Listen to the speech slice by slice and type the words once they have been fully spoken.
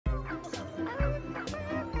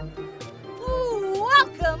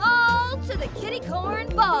to the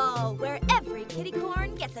Kittycorn Ball, where every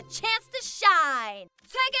kittycorn gets a chance to shine.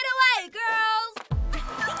 Take it away, girls!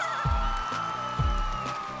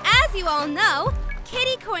 As you all know,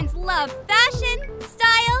 kittycorns love fashion,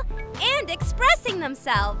 style, and expressing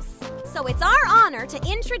themselves. So it's our honor to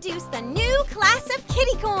introduce the new class of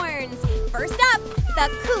kittycorns. First up, the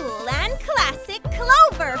cool and classic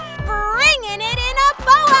Clover, bringing it in a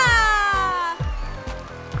boa!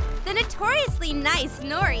 The notoriously nice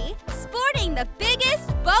Nori, sporting the biggest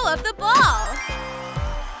bow of the ball.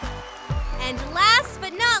 And last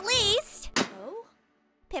but not least,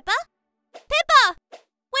 Pippa? Pippa!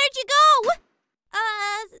 Where'd you go?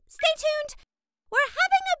 Stay tuned. We're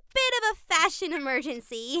having a bit of a fashion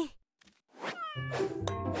emergency.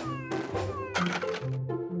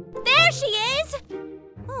 There she is!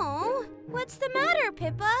 Oh, what's the matter,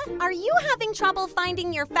 Pippa? Are you having trouble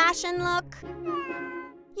finding your fashion look?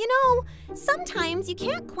 You know, sometimes you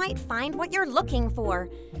can't quite find what you're looking for.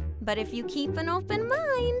 But if you keep an open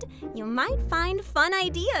mind, you might find fun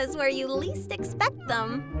ideas where you least expect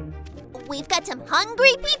them. We've got some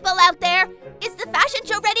hungry people out there. Is the fashion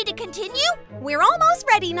show ready to continue? We're almost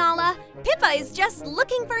ready, Nala. Pippa is just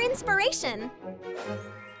looking for inspiration.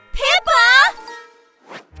 Pippa!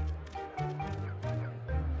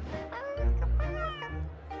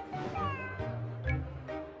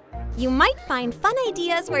 You might find fun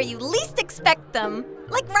ideas where you least expect them,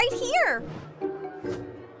 like right here.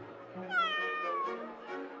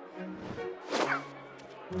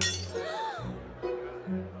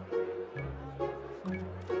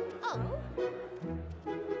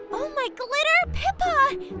 Oh my glitter,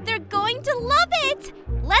 Pippa! They're going to love it!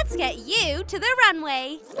 Let's get you to the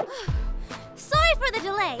runway. Sorry for the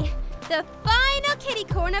delay. The final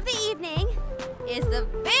kittycorn of the evening is the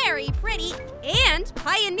very pretty and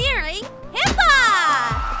pioneering Pippa!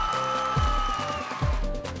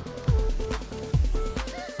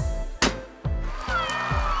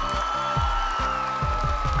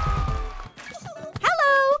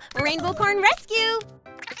 Hello, Rainbocorn Rescue!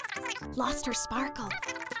 Lost her sparkle.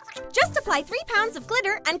 Just apply 3 pounds of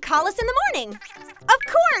glitter and call us in the morning. Of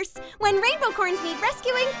course! When Rainbocorns need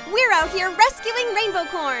rescuing, we're out here rescuing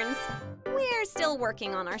Rainbocorns. We're still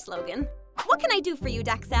working on our slogan. What can I do for you,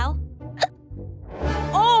 Daxel?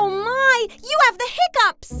 Oh my! You have the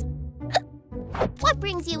hiccups! What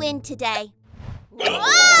brings you in today?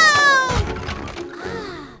 Whoa!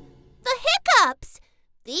 The hiccups!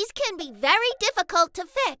 These can be very difficult to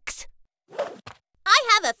fix. I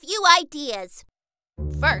have a few ideas.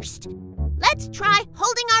 First, let's try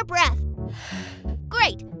holding our breath.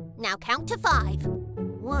 Great. Now count to 5.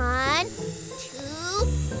 1, 2,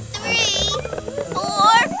 3, 4,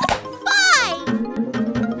 5!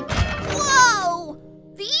 Whoa!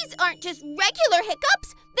 These aren't just regular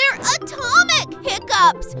hiccups, they're atomic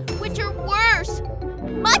hiccups, which are worse.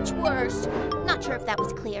 Much worse. Not sure if that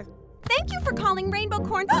was clear. Thank you for calling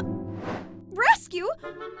Rainbocorn Rescue?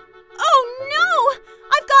 Oh no!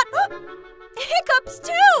 I've got hiccups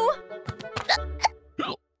too!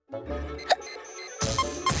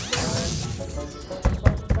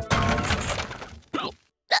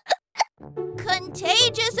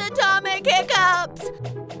 Contagious atomic hiccups!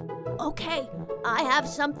 Okay, I have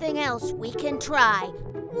something else we can try.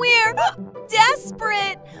 We're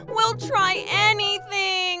desperate! We'll try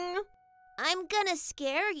anything! I'm gonna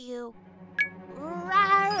scare you.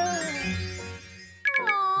 Aww.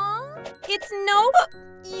 It's no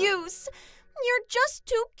use. You're just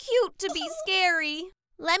too cute to be scary.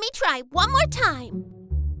 Let me try one more time.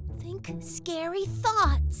 Think scary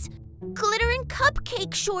thoughts. Glitter and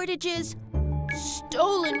cupcake shortages.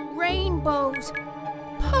 Stolen rainbows.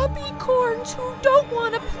 Puppycorns who don't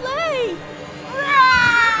want to play.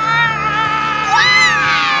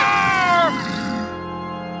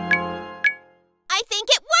 I think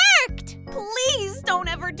it worked! Please don't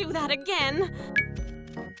ever do that again.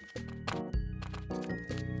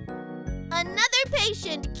 Another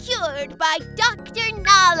patient cured by Dr.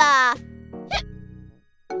 Nala.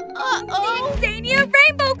 Uh-oh! Xania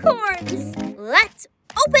Rainbocorns! Let's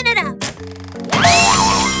open it up.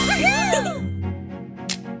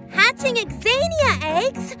 Hatching Xania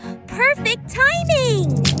eggs? Perfect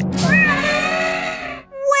timing!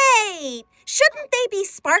 Wait! Shouldn't they be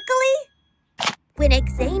sparkly? When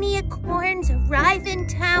Xania corns arrive in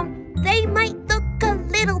town, they might look a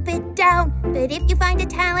little bit down. But if you find a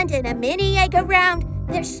talent and a mini egg around,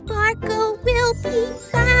 their sparkle will be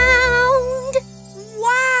found.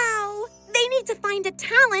 Wow! They need to find a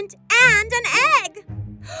talent and an egg!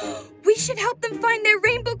 We should help them find their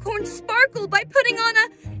Rainbocorn sparkle by putting on a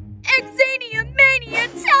Xania Mania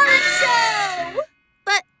talent show!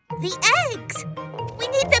 But the eggs! We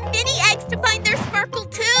need the mini eggs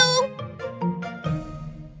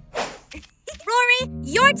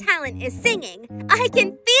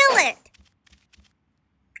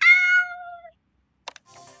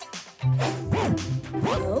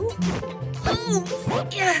Oh? Oh,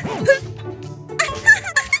 yeah.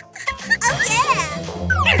 Oh, yeah!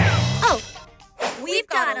 Oh, we've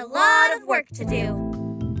got a lot of work to do.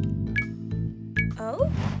 Oh?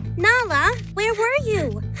 Nala, where were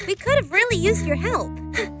you? We could have really used your help.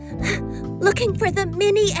 Looking for the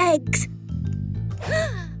mini eggs.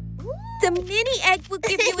 The mini egg will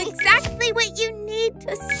give you exactly what you need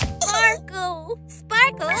to sparkle.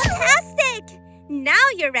 Sparkle-tastic! Now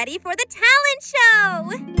you're ready for the talent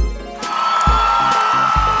show!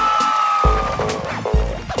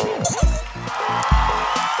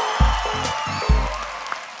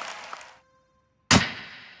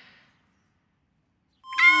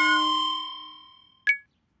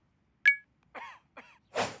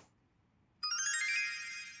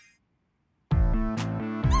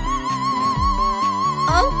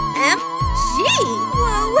 OMG!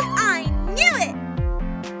 Whoa, I knew it!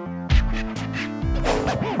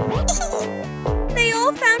 They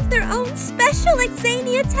all found their own special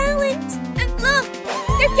Exania talent. And look,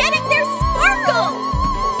 they're getting their sparkle!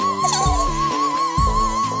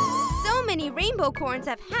 So many Rainbocorns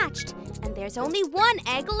have hatched, and there's only one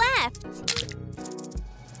egg left.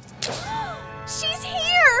 She's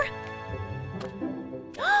here!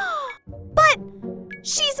 But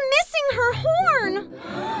she's missing her horn!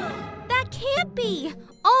 That can't be!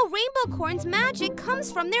 All Rainbocorns' magic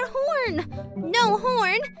comes from their horn! No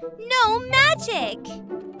horn, no magic!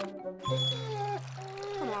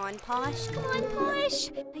 Come on, Posh. Come on, Posh.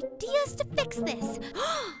 Ideas to fix this.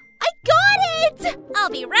 I got it! I'll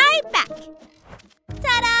be right back.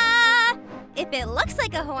 Ta-da! If it looks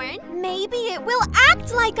like a horn, maybe it will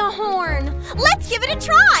act like a horn. Let's give it a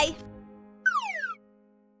try!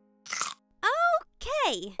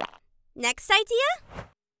 Okay. Next idea?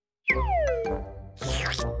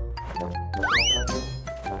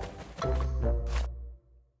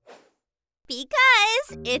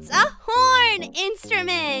 Because it's a horn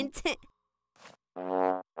instrument.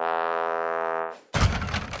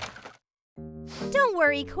 Don't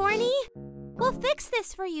worry, Corny. We'll fix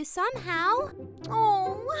this for you somehow.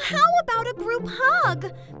 Oh, how about a group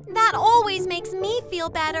hug? That always makes me feel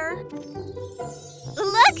better.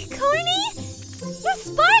 Look, Corny! You're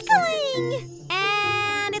sparkling!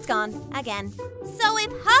 And it's gone again. So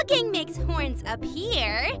if hugging makes horns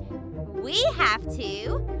appear, we have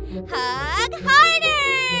to hug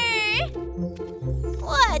harder!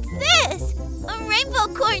 What's this? A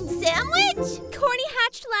Rainbocorn sandwich? Corny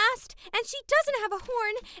hatched last, and she doesn't have a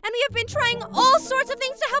horn, and we have been trying all sorts of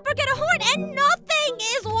things to help her get a horn, and nothing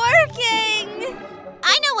is working!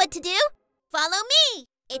 I know what to do. Follow me.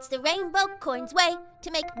 It's the Rainbocorns' way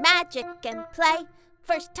to make magic and play.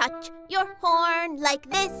 First touch your horn like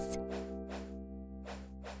this.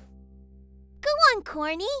 Go on,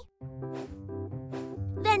 Corny.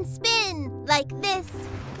 Then spin like this.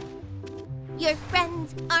 Your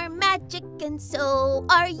friends are magic and so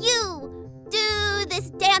are you. Do this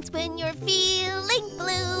dance when you're feeling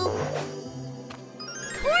blue.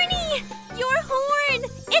 Corny! Your horn!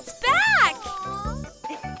 It's back!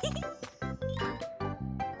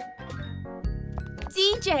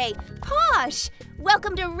 DJ, Posh,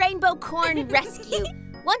 welcome to Rainbocorn Rescue.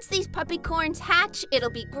 Once these Puppycorns hatch, it'll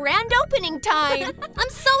be grand opening time. I'm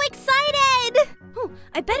so excited! Oh,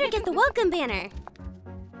 I better get the welcome banner.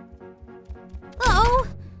 Uh-oh,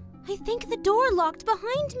 I think the door locked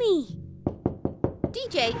behind me.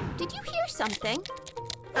 DJ, did you hear something?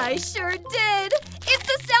 I sure did. It's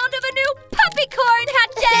the sound of a new Puppycorn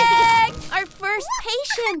hatching! Our first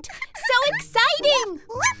patient. So exciting!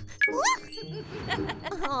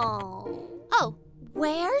 Oh,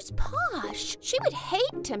 where's Posh? She would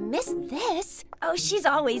hate to miss this. Oh, she's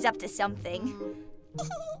always up to something.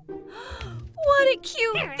 What a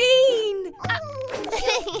cute bean!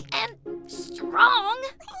 And strong.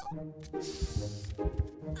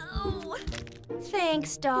 Oh,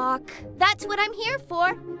 thanks, Doc. That's what I'm here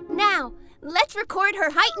for. Now, let's record her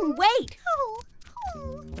height and weight.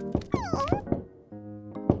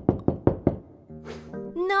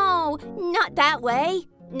 No, not that way.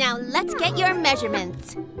 Now let's get your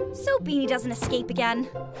measurements. So Beanie doesn't escape again.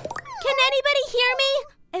 Can anybody hear me?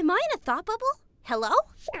 Am I in a thought bubble? Hello?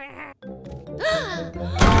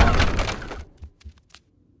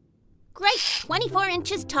 Great, 24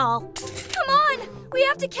 inches tall. Come on! We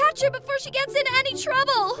have to catch her before she gets in any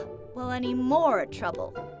trouble! Well, any more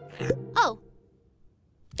trouble. Oh,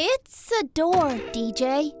 it's a door,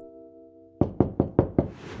 DJ.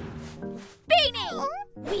 Beanie!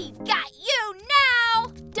 We've got you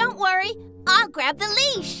now! Don't worry, I'll grab the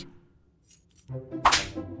leash.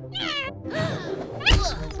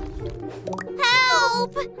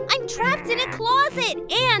 Help! I'm trapped in a closet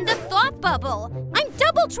and the bubble. I'm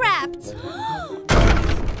double trapped.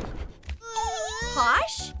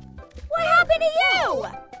 Posh? What happened to you?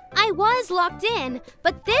 I was locked in,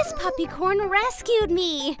 but this Puppycorn rescued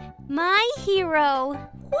me. My hero.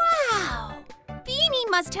 Wow! Beanie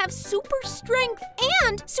must have super strength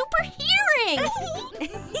and super hearing!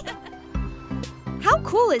 How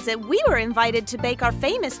cool is it we were invited to bake our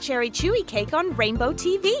famous cherry chewy cake on Rainbow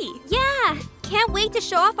TV? Yeah, can't wait to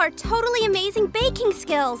show off our totally amazing baking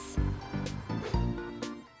skills.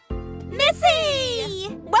 Missy!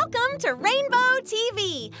 Welcome to Rainbow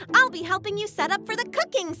TV. I'll be helping you set up for the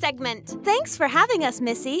cooking segment. Thanks for having us,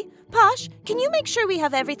 Missy. Posh, can you make sure we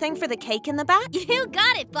have everything for the cake in the back? You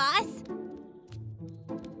got it, boss.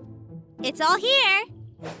 It's all here.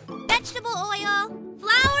 Vegetable oil,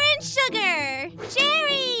 flour and sugar,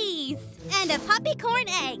 cherries, and a puppycorn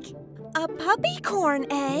egg. A puppycorn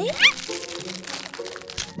egg?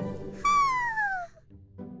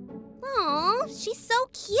 Aw, she's so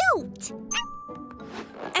cute.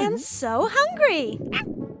 And so hungry.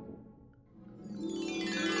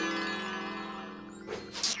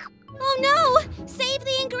 Oh no! Save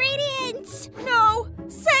the ingredients! No!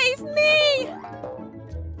 Save me!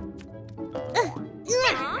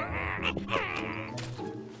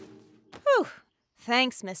 Whew.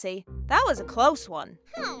 Thanks, Missy. That was a close one.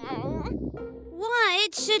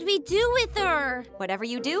 What should we do with her? Whatever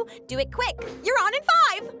you do, do it quick. You're on in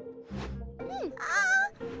 5.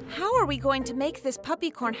 How are we going to make this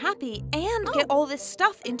puppycorn happy and get all this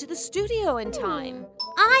stuff into the studio in time?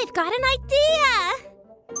 I've got an idea!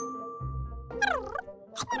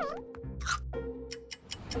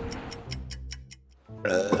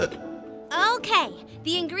 Okay,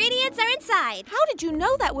 the ingredients are inside. How did you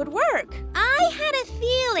know that would work? I had a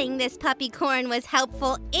feeling this puppycorn was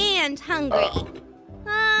helpful and hungry.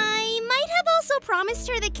 I might have also promised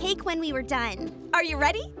her the cake when we were done. Are you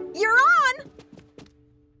ready? You're on!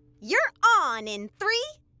 You're on in 3,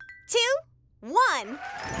 2, 1.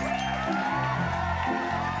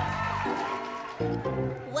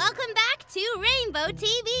 Welcome back to Rainbow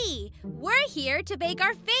TV. We're here to bake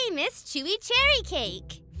our famous chewy cherry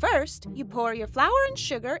cake. First, you pour your flour and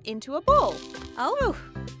sugar into a bowl. Oh.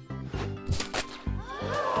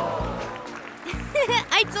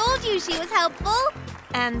 I told you she was helpful.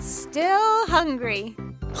 And still hungry.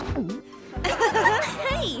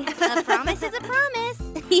 Hey, a promise is a promise.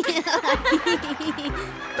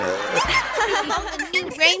 All the new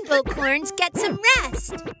Rainbocorns get some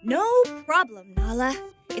rest. No problem, Nala.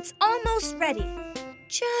 It's almost ready.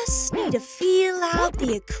 Just need to feel out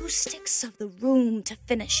the acoustics of the room to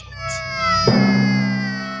finish it.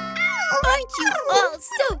 Aren't you all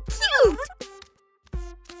so cute?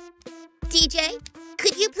 DJ,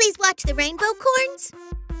 could you please watch the Rainbocorns?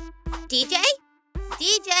 DJ?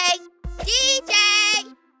 DJ? DJ!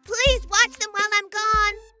 Please watch them while I'm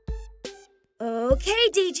gone. Okay,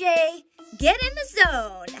 DJ. Get in the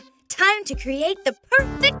zone. Time to create the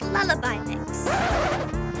perfect lullaby mix.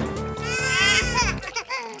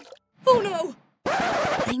 Oh no!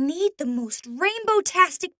 I need the most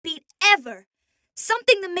rainbow-tastic beat ever.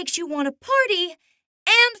 Something that makes you want to party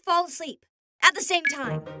and fall asleep at the same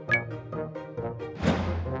time.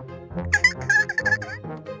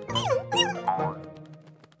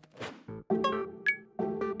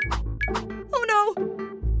 Oh no!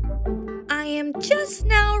 I am just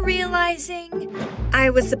now realizing I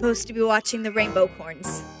was supposed to be watching the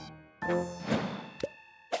Rainbocorns.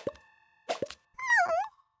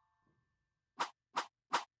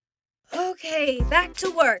 Okay, back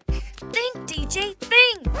to work. Think, DJ,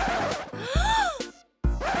 think!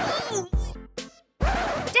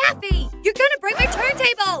 Daffy, you're gonna break my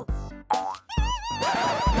turntable!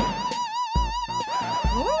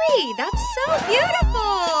 Rory, that's so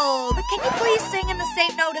beautiful! But can you please sing in the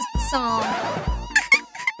same note as the song?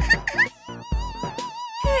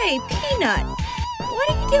 Hey, Peanut, what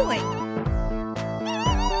are you doing?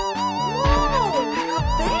 Whoa, not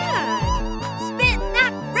bad! Spin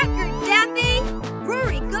that record, Daffy!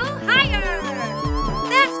 Rory, go higher!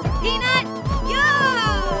 Faster, Peanut! Yo!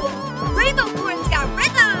 Rainbocorns got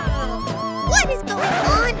rhythm! What is going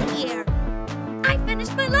on here? I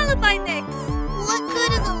finished my lullaby mix! What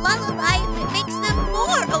good is a lullaby if it makes them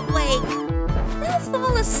more awake? They'll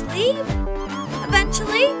fall asleep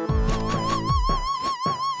eventually.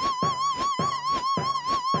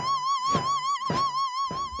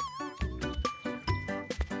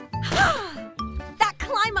 That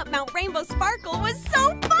climb up Mount Rainbow Sparkle was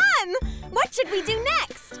so fun! What should we do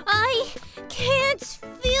next? I can't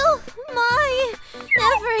feel my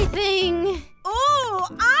everything. Oh,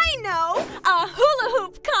 I know! A hula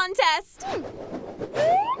hoop contest!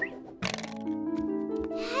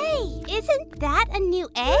 Hey, Isn't that a new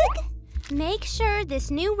egg? Make sure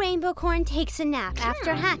this new Rainbocorn takes a nap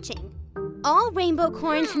after hatching. All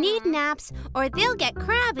Rainbocorns need naps or they'll get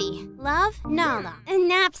crabby. Love, Nala. A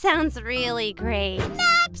nap sounds really great.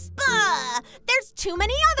 Naps! Bah! There's too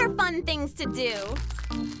many other fun things to do.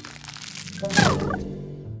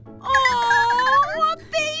 Oh, a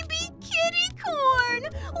baby kitty corn!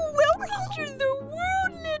 Welcome to the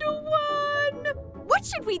world, little one! What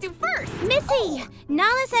should we do first? Missy,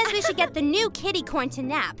 Nala says we should get the new kitty corn to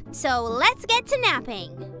nap, so let's get to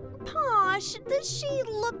napping. Posh, does she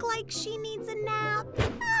look like she needs a nap?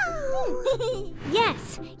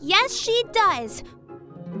 Yes, she does.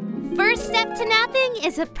 First step to napping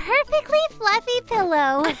is a perfectly fluffy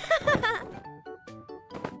pillow.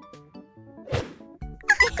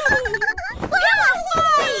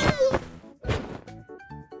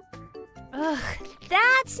 Ugh,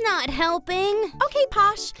 that's not helping. Okay,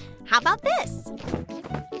 Posh, how about this?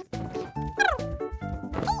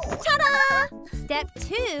 Ta-da! Step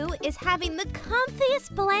 2 is having the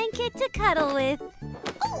comfiest blanket to cuddle with.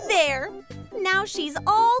 There! Now she's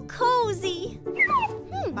all cozy.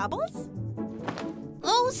 Bubbles?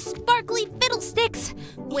 Oh, sparkly fiddlesticks!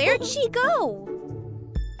 Where'd she go?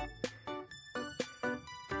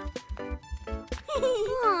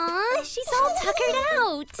 Aw, she's all tuckered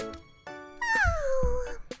out.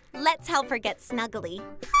 Let's help her get snuggly.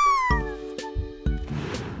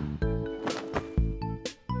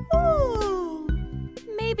 Ooh,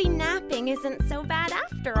 maybe napping isn't so bad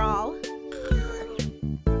after all.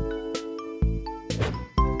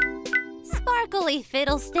 Sparkly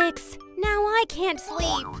fiddlesticks. Now I can't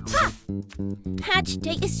sleep. Ha! Hatch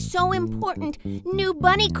day is so important. New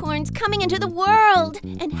Bunnycorns coming into the world.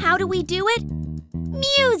 And how do we do it?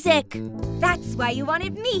 Music! That's why you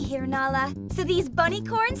wanted me here, Nala. So these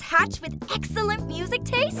Bunnycorns hatch with excellent music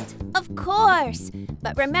taste? Of course.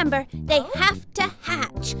 But remember, they have to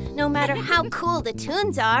hatch, no matter how cool the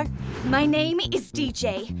tunes are. My name is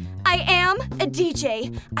DJ. I am a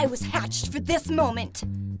DJ. I was hatched for this moment.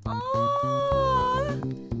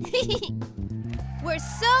 We're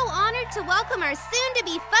so honored to welcome our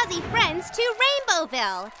soon-to-be fuzzy friends to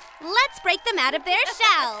Rainbowville. Let's break them out of their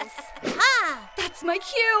shells. Ha! That's my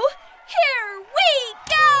cue. Here we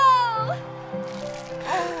go!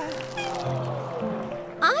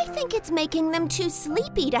 I think it's making them too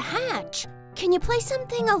sleepy to hatch. Can you play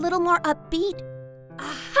something a little more upbeat?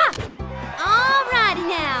 Aha! Alrighty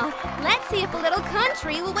now. Let's see if a little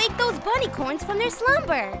country will wake those Bunnycorns from their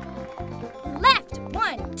slumber. Left,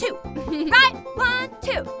 1, 2. Right, 1,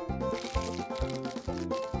 2.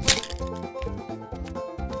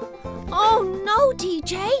 Oh no,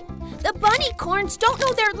 DJ! The Bunnycorns don't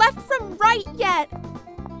know their left from right yet.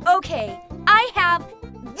 Okay, I have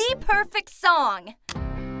the perfect song.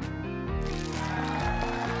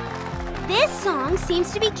 This song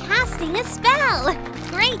seems to be casting a spell.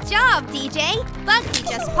 Great job, DJ. Bugsy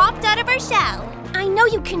just popped out of her shell. I know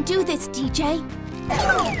you can do this, DJ.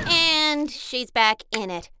 And she's back in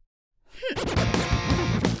it.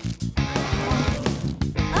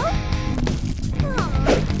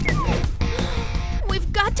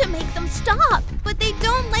 We've got to make them stop. But they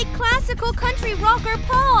don't like classical country rock or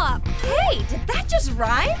pop. Hey, did that just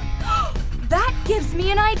rhyme? That gives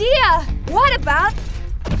me an idea. What about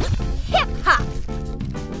hip-hop?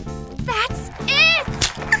 That's it!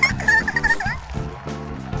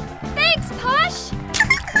 Thanks, Posh!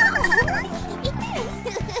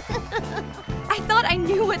 I thought I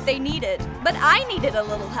knew what they needed, but I needed a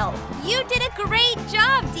little help. You did a great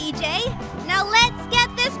job, DJ. Now let's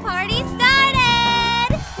get this party started!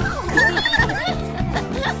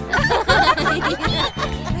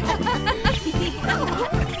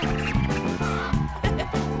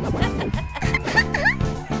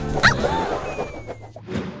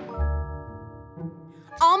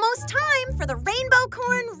 Almost time for the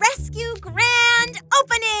Rainbocorn Rescue Grand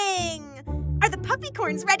Opening! Are the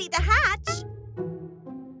Puppycorns ready to hatch?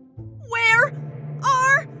 Where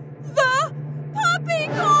are the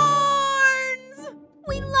Puppycorns?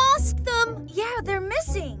 We lost them. Yeah, they're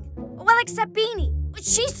missing. Well, except Beanie.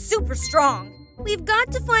 She's super strong. We've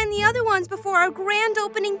got to find the other ones before our grand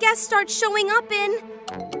opening guests start showing up in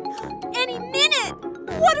Any minute!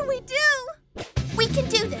 What do we do? We can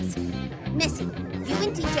do this. Missy, you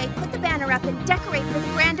and DJ put the banner up and decorate for the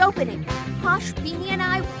grand opening. Posh, Beanie, and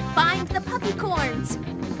I find the Puppycorns.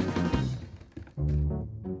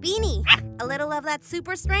 Beanie, a little of that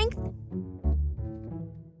super strength?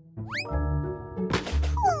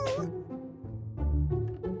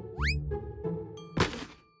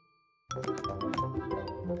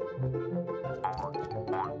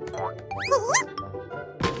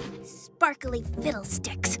 sparkly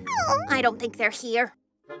fiddlesticks. I don't think they're here.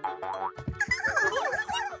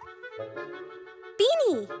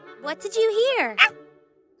 Beanie, what did you hear?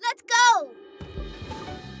 Let's go!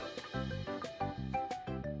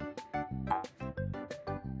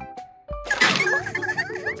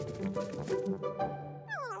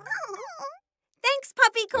 Thanks,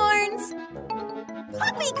 Puppycorns!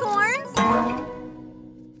 Puppycorns?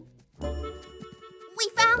 We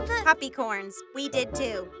found the... Puppycorns, we did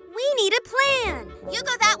too. We need a plan! You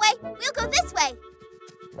go that way, we'll go this way.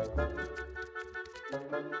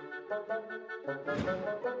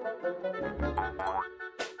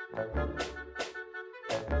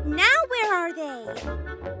 Now where are they?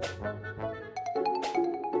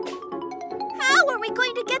 How are we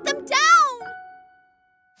going to get them down?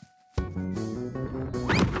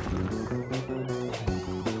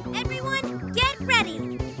 Everyone, get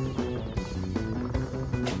ready!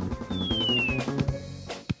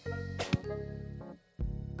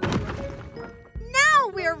 Now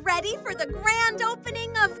we're ready for the grand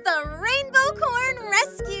opening of the Rainbocorn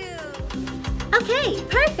Rescue! Okay,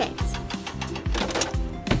 perfect.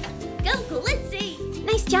 Go, Glitzy!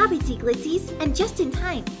 Nice job, Itsy Glitzies, and just in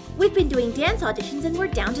time. We've been doing dance auditions and we're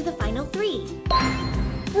down to the final 3.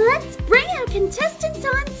 Let's bring our contestants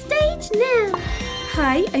on stage now.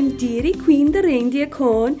 Hi, I'm Dairy Queen the Reindeer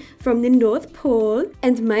Corn from the North Pole,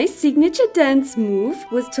 and my signature dance move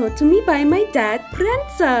was taught to me by my dad,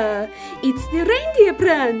 Prancer. It's the Reindeer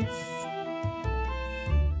Prance.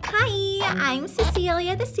 Hi, I'm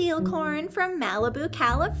Cecilia the Seal Corn from Malibu,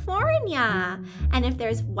 California. And if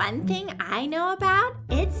there's one thing I know about,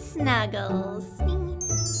 it's snuggles.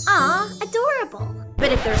 Aw, adorable.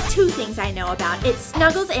 But if there's 2 things I know about, it's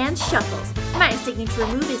snuggles and shuffles. My signature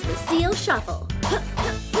move is the Seal Shuffle.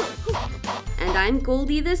 And I'm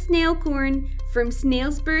Goldie the Snail Corn from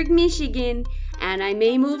Snailsburg, Michigan. And I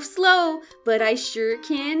may move slow, but I sure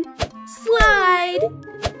can slide.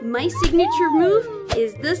 My signature move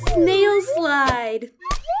is the Snail Slide.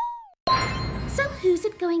 So who's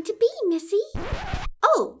it going to be, Missy?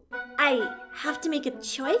 Oh, I have to make a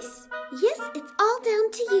choice? Yes, it's all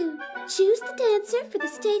down to you. Choose the dancer for the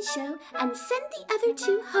stage show and send the other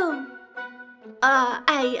 2 home.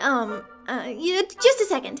 Just a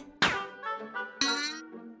second.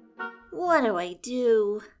 What do I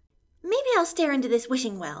do? Maybe I'll stare into this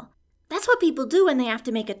wishing well. That's what people do when they have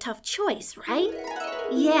to make a tough choice, right?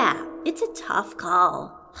 Yeah, it's a tough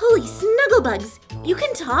call. Holy snugglebugs! You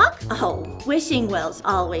can talk? Oh, wishing wells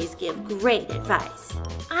always give great advice.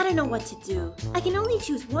 I don't know what to do. I can only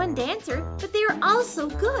choose one dancer, but they are all so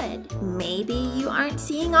good. Maybe you aren't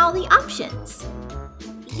seeing all the options.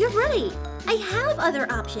 You're right. I have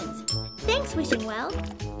other options. Thanks, wishing well.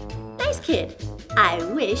 Nice kid. I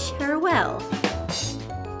wish her well.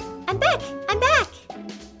 I'm back! I'm back!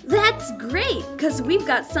 That's great, because we've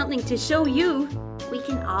got something to show you. We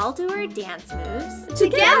can all do our dance moves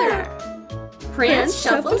Together! Prance,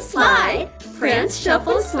 shuffle, slide. Prance,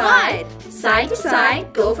 shuffle, slide. Side to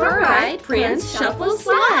side, go for a ride. Prance, shuffle,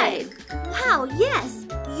 slide. Wow, yes!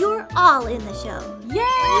 You're all in the show.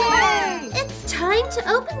 Yay! It's time to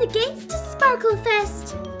open the gates to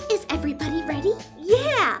Sparklefest. Is everybody ready?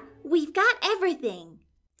 Yeah, we've got everything.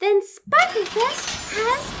 Then Sparklefest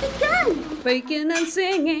has begun. Baking and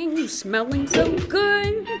singing, smelling so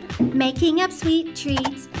good. Making up sweet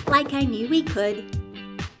treats like I knew we could.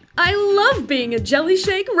 I love being a jelly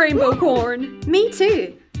shake Rainbocorn. Me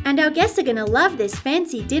too. And our guests are gonna love this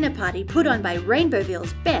fancy dinner party put on by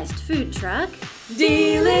Rainbowville's best food truck.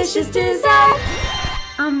 Delicious dessert.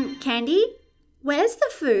 Candy? Where's the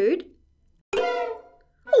food?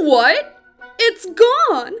 What? It's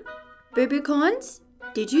gone. Puppycorns,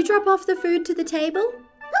 did you drop off the food to the table?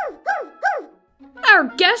 Our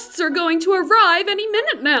guests are going to arrive any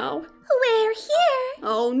minute now. We're here.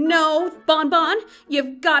 Oh no, Bonbon,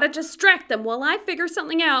 you've got to distract them while I figure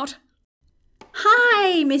something out.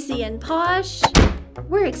 Hi, Missy and Posh.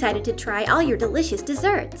 We're excited to try all your delicious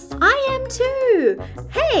desserts. I am too.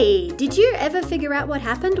 Hey, did you ever figure out what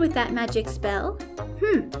happened with that magic spell?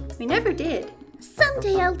 We never did.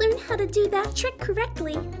 Someday I'll learn how to do that trick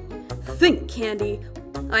correctly. Think, Candy.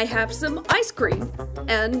 I have some ice cream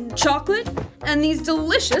and chocolate and these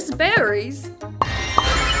delicious berries.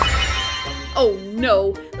 Oh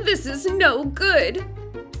no, this is no good.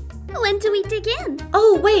 When do we dig in?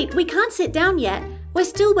 Oh, wait, we can't sit down yet. We're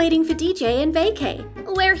still waiting for DJ and Vacay.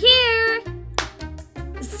 We're here.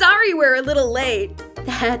 Sorry we're a little late.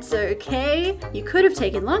 That's okay. You could have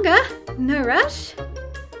taken longer. No rush.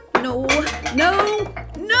 No.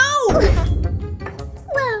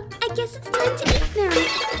 Well, I guess it's time to eat now.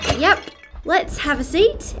 Yep. let's have a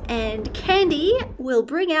seat, and Candy will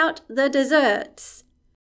bring out the desserts.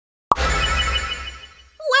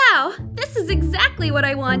 Wow, this is exactly what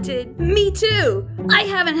I wanted. Me too. I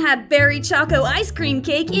haven't had berry choco ice cream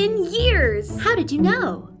cake in years. How did you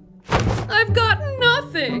know? I've got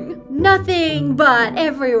nothing. Nothing but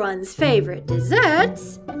everyone's favorite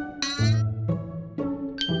desserts.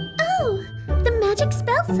 Oh, the magic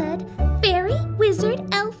spell said, fairy, wizard,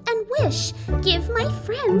 elf, and wish. Give my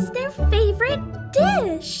friends their favorite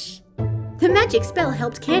dish. The magic spell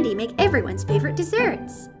helped Candy make everyone's favorite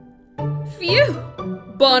desserts. Phew.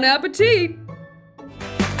 Bon appetit.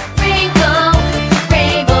 Rainbow,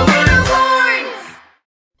 rainbow, Rainbocorns!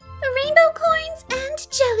 Rainbocorns and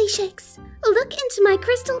jelly shakes. Look into my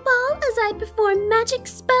crystal ball as I perform magic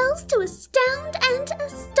spells to astound and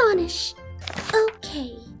astonish.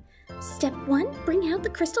 Okay. Step 1, bring out the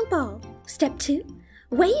crystal ball. Step 2,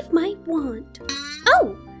 wave my wand.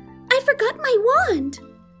 Oh, I forgot my wand.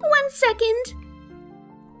 1 second.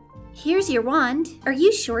 Here's your wand. Are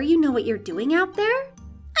you sure you know what you're doing out there?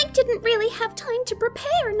 I didn't really have time to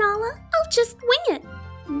prepare, Nala. I'll just wing it.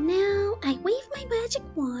 Now I wave my magic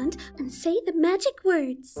wand and say the magic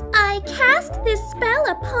words. I cast this spell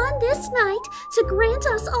upon this night to grant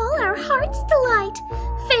us all our heart's delight.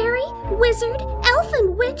 Fairy, wizard, elf,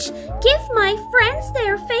 and witch, give my friends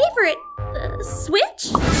their favorite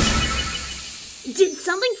switch? Did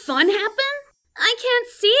something fun happen? I can't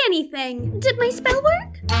see anything. Did my spell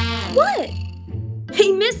work? What?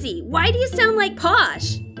 Hey, Missy, why do you sound like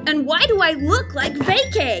Posh? And why do I look like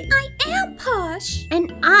Vacay? I am Posh.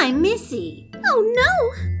 And I'm Missy. Oh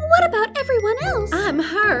no! What about everyone else? I'm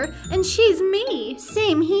her, and she's me.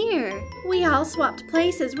 Same here. We all swapped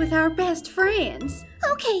places with our best friends.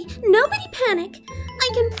 Okay, nobody panic. I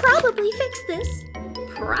can probably fix this.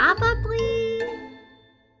 Probably.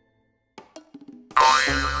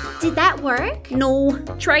 Did that work? No.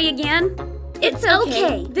 Try again. It's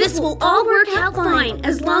okay. This will all work out fine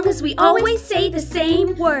as long as we always say the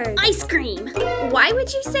same word. Ice cream. Why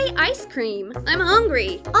would you say ice cream? I'm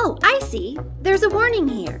hungry. Oh, I see. There's a warning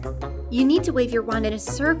here. You need to wave your wand in a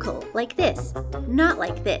circle, like this, not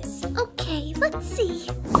like this. Okay, let's see.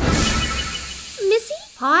 Missy?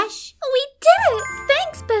 Posh? We did it!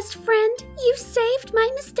 Thanks, best friend. You saved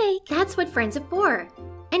my mistake. That's what friends are for.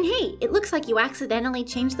 And hey, it looks like you accidentally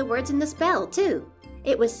changed the words in the spell, too.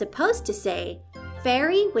 It was supposed to say,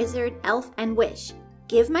 fairy, wizard, elf, and wish.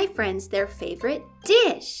 Give my friends their favorite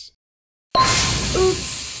dish.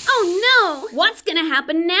 Oops. Oh no! What's gonna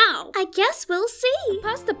happen now? I guess we'll see.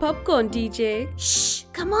 Pass the popcorn, DJ. Shh!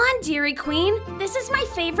 Come on, dearie queen. This is my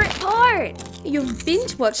favorite part. You've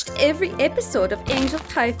binge-watched every episode of Angel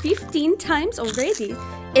Pie 15 times already.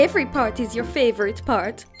 Every part is your favorite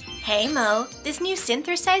part. Hey Mo, this new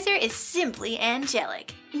synthesizer is simply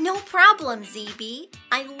angelic. No problem, ZB.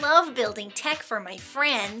 I love building tech for my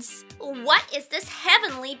friends. What is this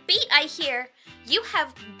heavenly beat I hear? You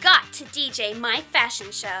have got to DJ my fashion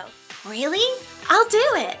show. Really? I'll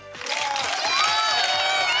do it.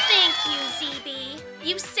 Thank you, ZB.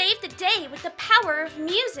 You saved the day with the power of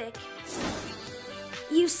music.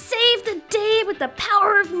 You saved the day with the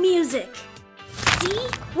power of music. See?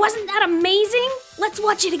 Wasn't that amazing? Let's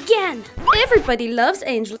watch it again. Everybody loves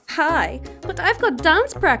Angel Pie, but I've got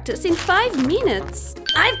dance practice in 5 minutes.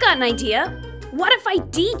 I've got an idea. What if I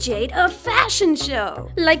DJ'd a fashion show?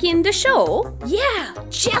 Like in the show? Yeah,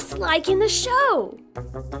 just like in the show.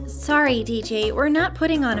 Sorry, DJ, we're not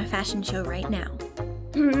putting on a fashion show right now.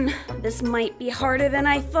 This might be harder than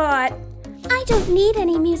I thought. I don't need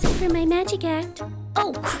any music for my magic act.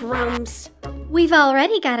 Oh, crumbs. We've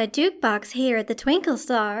already got a jukebox here at the Twinkle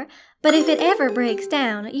Star, but if it ever breaks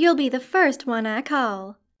down, you'll be the first one I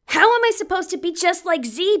call. How am I supposed to be just like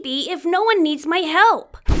ZB if no one needs my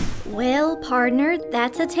help? Well, partner,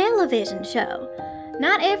 that's a television show.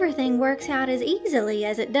 Not everything works out as easily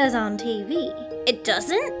as it does on TV. It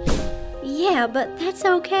doesn't? Yeah, but that's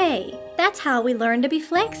okay. That's how we learn to be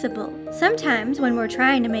flexible. Sometimes when we're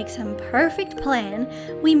trying to make some perfect plan,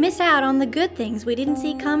 we miss out on the good things we didn't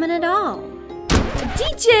see coming at all.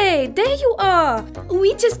 DJ, there you are!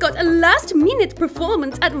 We just got a last-minute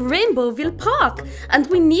performance at Rainbowville Park, and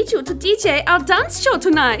we need you to DJ our dance show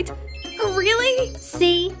tonight. Really?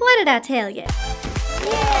 See, what did I tell you?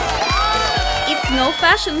 It's no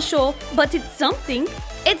fashion show, but it's something.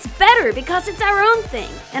 It's better because it's our own thing,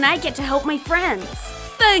 and I get to help my friends.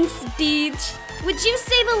 Thanks, Deej. Would you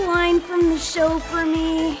say the line from the show for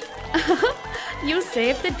me? You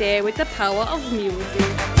saved the day with the power of music.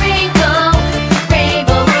 Rainbow,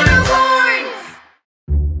 rainbow, Rainbocorns!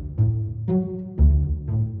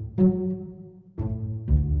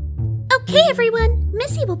 Okay, everyone.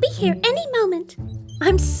 Missy will be here any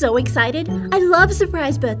so excited. I love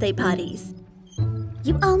surprise birthday parties.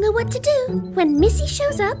 You all know what to do. When Missy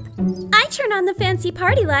shows up, I turn on the fancy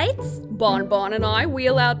party lights. Bon and I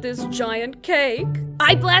wheel out this giant cake.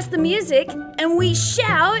 I blast the music, and we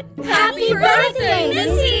shout, Happy birthday,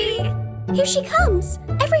 Missy! Here she comes.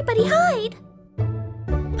 Everybody hide.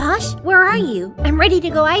 Posh, where are you? I'm ready to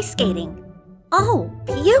go ice skating. Oh,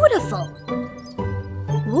 beautiful.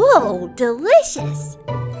 Whoa, delicious.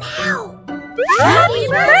 Now. Happy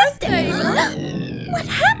birthday! What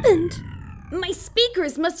happened? My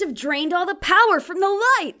speakers must have drained all the power from the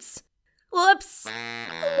lights. Whoops.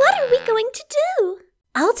 What are we going to do?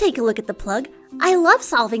 I'll take a look at the plug. I love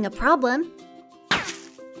solving a problem.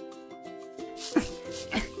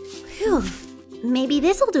 Phew. Maybe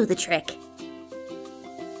this'll do the trick.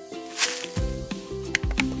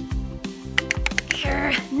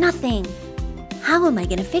 Nothing. How am I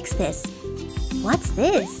gonna fix this? What's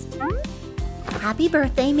this? Happy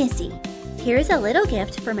birthday, Missy. Here's a little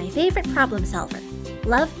gift for my favorite problem solver.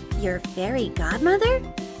 Love, your fairy godmother?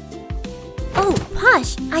 Oh,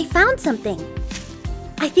 Posh, I found something.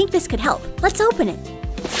 I think this could help. Let's open it.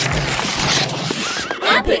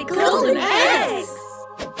 Epic golden eggs!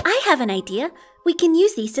 I have an idea. We can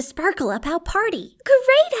use these to sparkle up our party.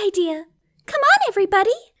 Great idea. Come on, everybody.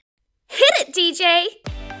 Hit it, DJ!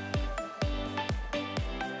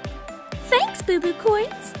 Thanks, Boo-Boo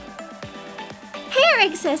Corns. Hair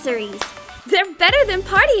accessories. They're better than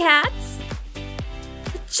party hats.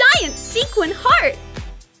 A giant sequin heart.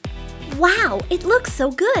 Wow, it looks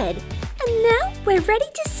so good. And now we're ready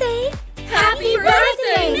to say, Happy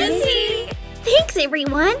birthday, Missy! Thanks,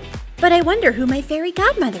 everyone. But I wonder who my fairy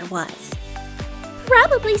godmother was.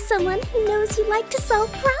 probably someone who knows you like to solve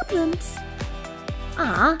problems.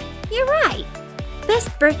 Aw, you're right.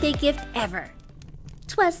 Best birthday gift ever.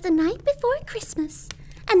 'Twas the night before Christmas,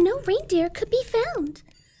 and no reindeer could be found.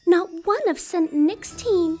 Not one of St. Nick's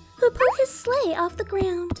team who pulled his sleigh off the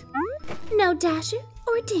ground. No Dasher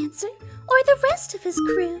or Dancer or the rest of his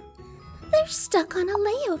crew. They're stuck on a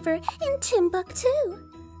layover in Timbuktu.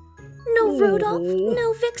 No Rudolph,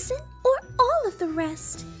 no Vixen, or all of the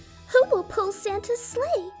rest. Who will pull Santa's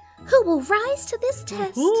sleigh? Who will rise to this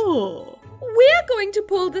test? We're going to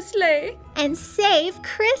pull the sleigh and save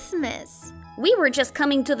Christmas. We were just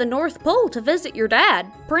coming to the North Pole to visit your dad,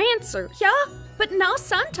 Prancer. Yeah, but now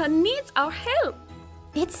Santa needs our help.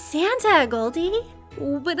 It's Santa, Goldie.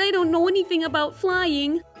 Oh, but I don't know anything about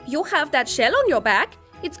flying. You have that shell on your back.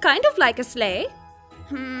 It's kind of like a sleigh.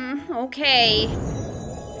 Okay.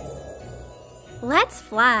 Let's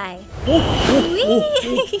fly.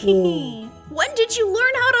 When did you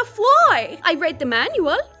learn how to fly? I read the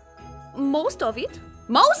manual. Most of it.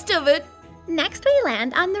 Most of it? Next we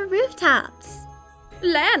land on the rooftops.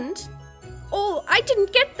 Land? Oh, I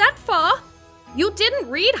didn't get that far. You didn't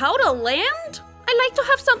read how to land? I like to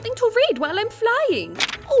have something to read while I'm flying.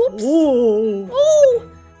 Oops. Oh,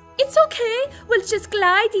 it's okay. We'll just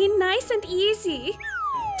glide in nice and easy.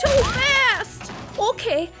 Too fast.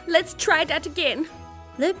 Okay, let's try that again.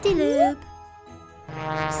 Loop-de-loop.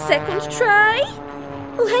 Second try.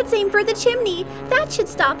 Let's aim for the chimney. That should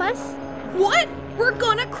stop us. What? We're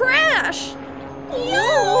gonna crash.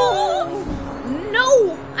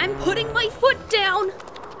 No, I'm putting my foot down.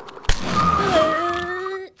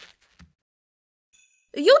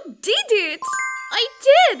 You did it! I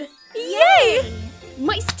did! Yay!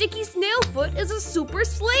 My sticky snail foot is a super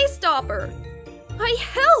sleigh stopper. I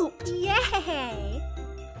helped! Yay!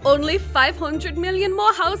 Only 500 million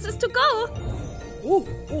more houses to go.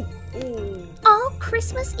 All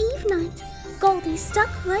Christmas Eve night, Goldie stuck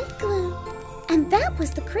like glue. And that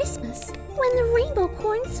was the Christmas when the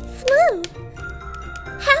Rainbocorns flew.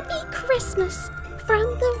 Happy Christmas from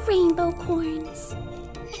the Rainbocorns.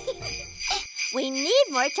 We need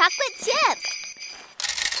more chocolate chips.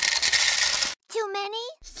 Too many?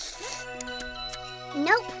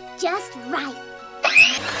 Nope, just right.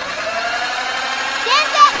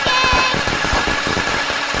 Stand up, gang!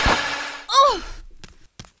 Oh!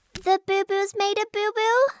 The boo-boos made a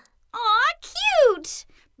boo-boo? Aw, cute!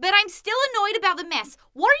 But I'm still annoyed about the mess.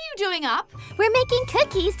 What are you doing up? We're making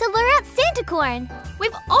cookies to lure out Santa Corn.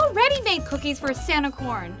 We've already made cookies for Santa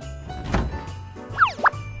Corn.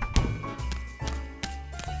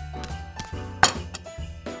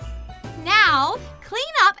 Now,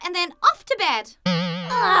 clean up and then off to bed.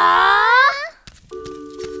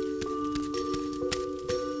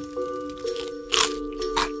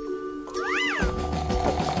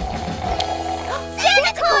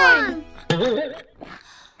 Santa Corn!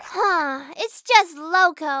 It's just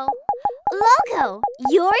Loco. Loco,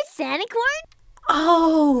 you're Santa Corn?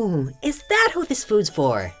 Oh, is that who this food's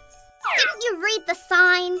for? Didn't you read the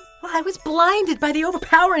sign? Well, I was blinded by the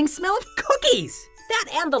overpowering smell of cookies. That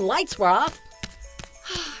and the lights were off.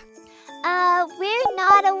 We're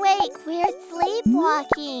not awake. We're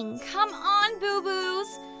sleepwalking. Come on,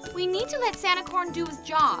 boo-boos. We need to let Santacorn do his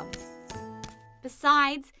job.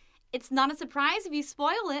 Besides, it's not a surprise if you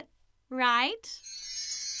spoil it, right?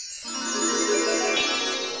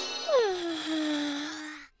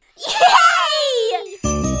 Yay!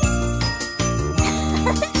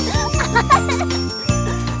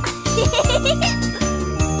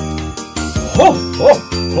 Ho, ho,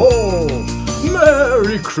 ho!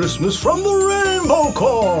 Merry Christmas from the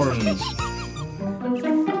Rainbocorns!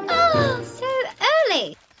 Oh, so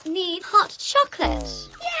early. Need hot chocolate.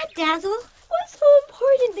 Yeah, Dazzle. What's so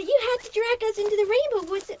important that you had to drag us into the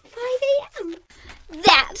Rainbow Woods at 5 a.m.?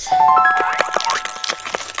 That.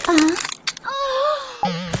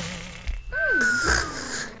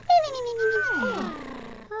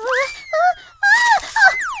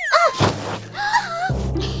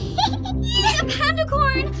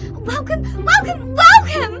 Pandacorn! Welcome, welcome,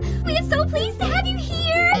 welcome! We are so pleased to have you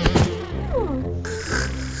here!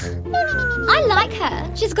 I like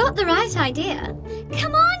her. She's got the right idea.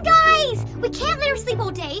 Come on, guys! We can't let her sleep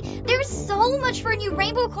all day. There's so much for a new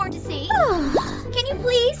Rainbocorn to see. Can you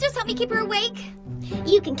please just help me keep her awake?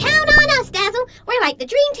 You can count on us, Dazzle. We're like the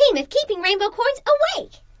dream team of keeping Rainbocorns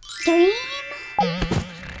awake. Dream?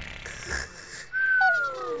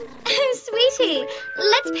 Oh, sweetie,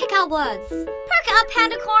 let's pick our words. Perk up,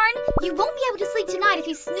 Pandacorn. You won't be able to sleep tonight if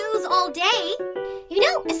you snooze all day. You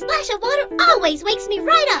know, a splash of water always wakes me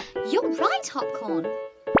right up. You're right, Hopcorn.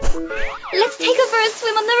 Let's take her for a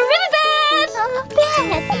swim on the riverbed.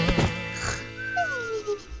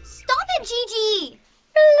 Stop it, Gigi.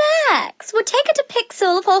 Relax. We'll take her to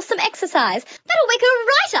Pixel for some exercise. That'll wake her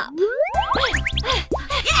right up.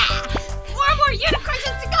 Yeah! 4 more unicorns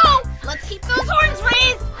to go. Let's keep those horns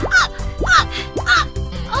raised. Up, up, up.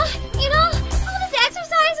 You know, all this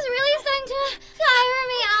exercise is really starting to tire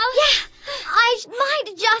me out. Yeah, I might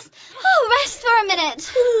just rest for a minute.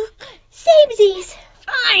 Samesies.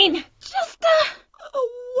 Fine. Just A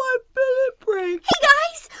 1-minute break. Hey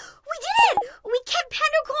guys, we did it. We kept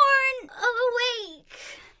Pandacorn awake.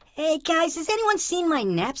 Hey guys, has anyone seen my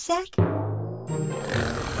knapsack?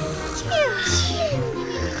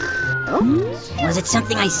 Oh, was it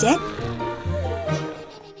something I said?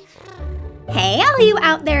 Hey, all you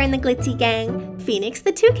out there in the glitzy gang. Phoenix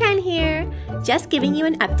the Toucan here. Just giving you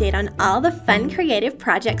an update on all the fun creative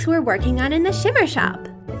projects we're working on in the Shimmer Shop.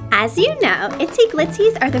 As you know, Itsy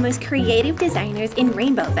Glitzies are the most creative designers in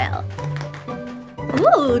Rainbowville.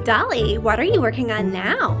 Ooh, Dolly, what are you working on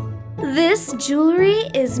now? This jewelry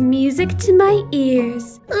is music to my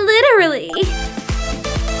ears. Literally.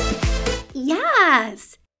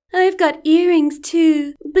 Yes. I've got earrings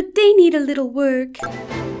too, but they need a little work.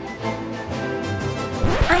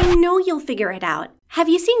 I know you'll figure it out. Have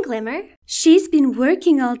you seen Glimmer? She's been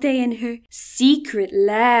working all day in her secret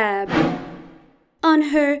lab. On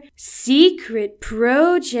her secret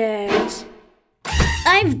project.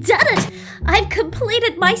 I've done it! I've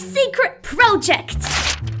completed my secret project!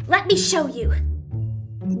 Let me show you.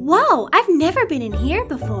 Whoa, I've never been in here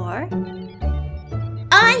before.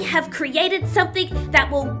 I have created something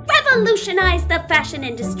that will revolutionize the fashion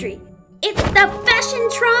industry. It's the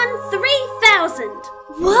Fashiontron 3000.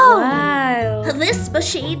 Whoa! Wow. This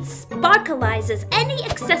machine sparkalizes any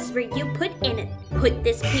accessory you put in it. Put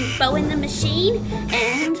this pink bow in the machine,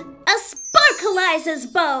 and a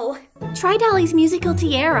sparkalizes bow. Try Dolly's musical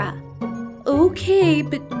tiara. Okay,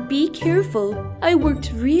 but be careful. I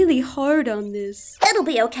worked really hard on this. It'll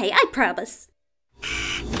be okay, I promise.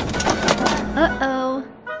 Uh-oh.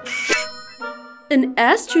 An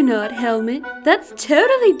astronaut helmet? That's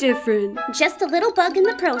totally different. Just a little bug in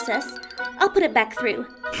the process. I'll put it back through.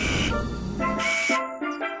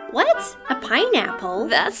 What? A pineapple?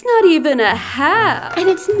 That's not even a hat. And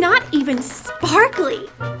it's not even sparkly.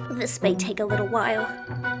 This may take a little while.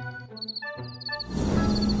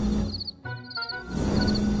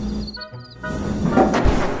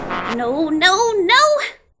 No, no, no!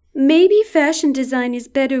 Maybe fashion design is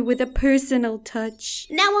better with a personal touch.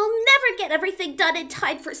 Now I'll never get everything done in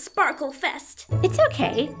time for Sparkle Fest. It's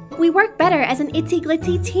okay. We work better as an Itsy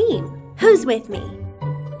Glitzy team. Who's with me?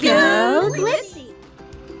 Go Glitzy!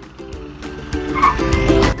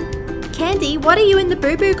 Candy, what are you and the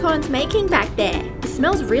Boo-Boo-Corns making back there? It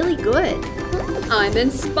smells really good. I'm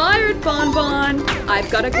inspired, Bon Bon.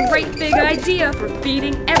 I've got a great big idea for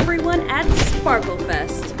feeding everyone at Sparkle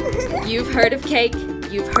Fest. You've heard of cake.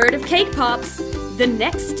 You've heard of cake pops. The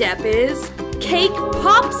next step is cake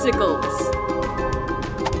popsicles.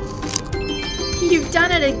 You've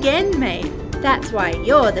done it again, mate. That's why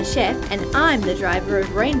you're the chef and I'm the driver of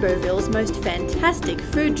Rainbowville's most fantastic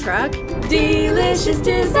food truck. Delicious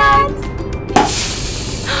desserts!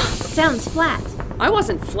 Sounds flat. I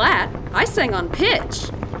wasn't flat. I sang on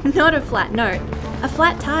pitch. Not a flat note, a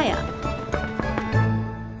flat tire.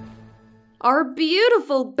 Our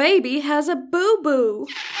beautiful baby has a boo-boo.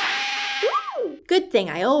 Good thing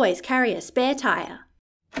I always carry a spare tire.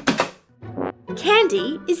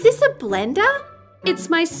 Candy, is this a blender? It's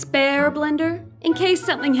my spare blender, in case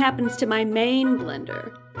something happens to my main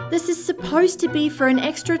blender. This is supposed to be for an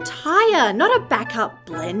extra tire, not a backup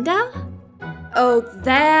blender. Oh,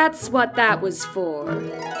 that's what that was for.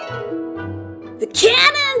 The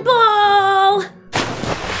cannonball!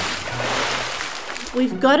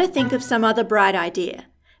 We've got to think of some other bright idea.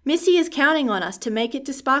 Missy is counting on us to make it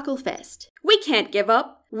to Sparklefest. We can't give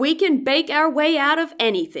up. We can bake our way out of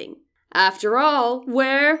anything. After all,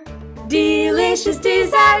 we're delicious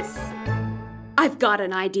desserts. I've got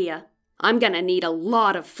an idea. I'm gonna need a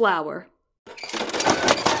lot of flour.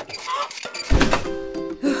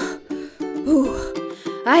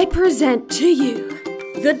 I present to you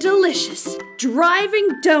the delicious driving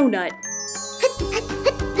donut.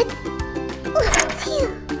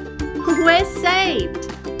 We're saved.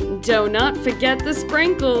 Do not forget the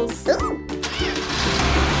sprinkles.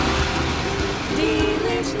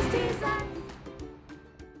 Delicious dessert.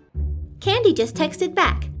 Candy just texted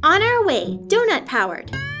back. On our way, donut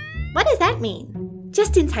powered. What does that mean?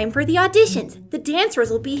 Just in time for the auditions. The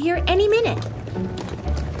dancers will be here any minute.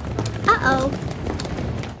 Uh-oh.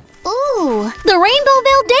 Ooh, the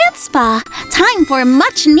Rainbowville Dance Spa. Time for a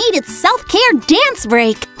much-needed self-care dance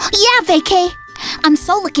break. Yeah, Vacay. I'm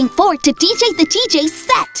so looking forward to DJ the DJ's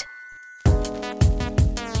set.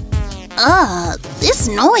 This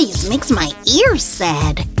noise makes my ears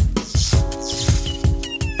sad.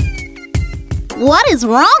 What is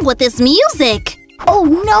wrong with this music? Oh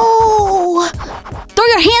no! Throw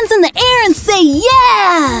your hands in the air and say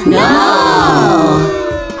yeah! No!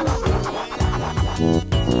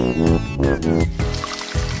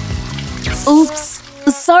 Oops.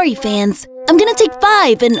 Sorry, fans. I'm gonna take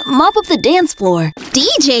 5 and mop up the dance floor.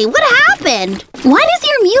 DJ, what happened? Why does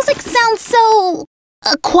your music sound so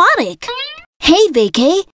aquatic? Hey,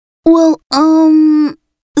 Vacay. Well,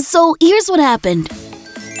 so here's what happened.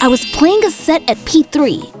 I was playing a set at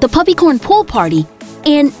P3, the Puppycorn pool party,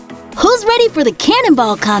 and who's ready for the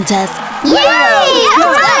cannonball contest? Yay!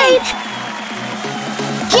 That's right!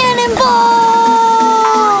 Cannonball!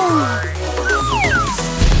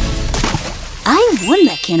 I won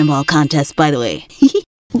that cannonball contest, by the way.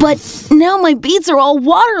 But now my beats are all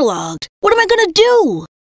waterlogged. What am I gonna do?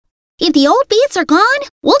 If the old beats are gone,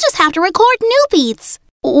 we'll just have to record new beats.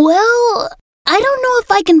 Well, I don't know if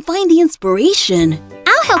I can find the inspiration.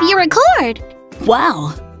 I'll help you record.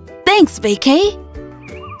 Wow. Thanks, Vacay.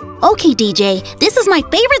 Okay, DJ, this is my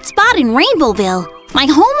favorite spot in Rainbowville. My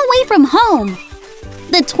home away from home.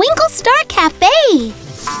 The Twinkle Star Cafe.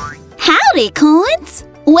 Howdy, Coins.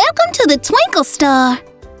 Welcome to the Twinkle Star.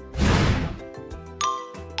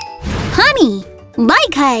 Honey,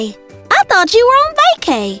 vacay. I thought you were on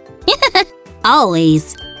vacay.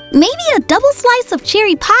 Always. Maybe a double slice of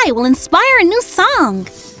cherry pie will inspire a new song.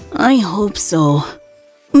 I hope so.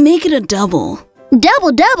 Make it a double.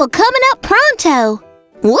 Double double coming up pronto.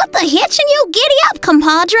 What the hitchin' you giddy up,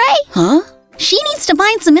 compadre? Huh? She needs to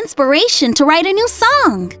find some inspiration to write a new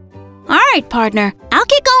song. All right, partner. I'll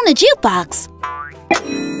kick on the jukebox.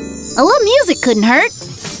 A little music couldn't hurt.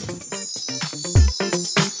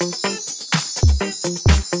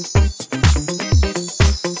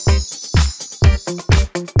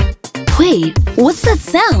 Wait, what's that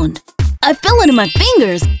sound? I feel it in my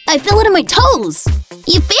fingers. I feel it in my toes.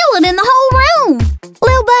 You feel it in the whole room.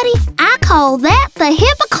 Little buddy, I call that the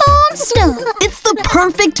Hiccups stuff. It's the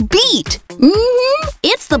perfect beat.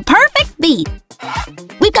 It's the perfect beat.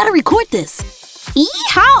 We've got to record this.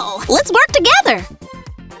 Yeehaw! Let's work together.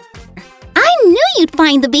 I knew you'd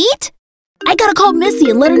find the beat. I gotta call Missy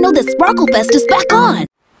and let her know that Sparklefest is back on.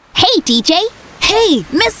 Hey, DJ. Hey,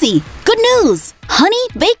 Missy. Good news. Honey,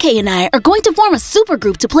 Vacay and I are going to form a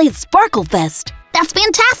supergroup to play at Sparklefest. That's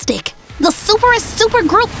fantastic. The superest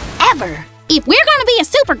supergroup ever. If we're gonna be a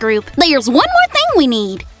supergroup, there's one more thing we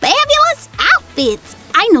need. Fabulous outfits.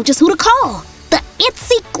 I know just who to call. The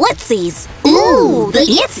Itsy Glitsies. Ooh, the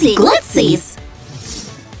Itsy Glitsies.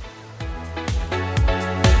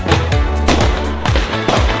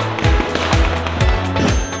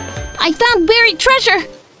 I found buried treasure.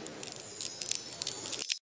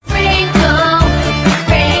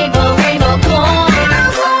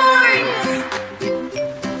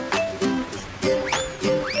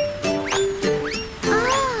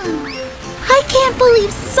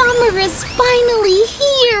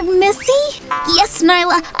 Missy? Yes,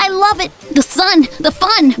 Nyla, I love it. The sun, the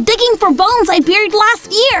fun, digging for bones I buried last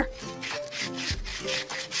year.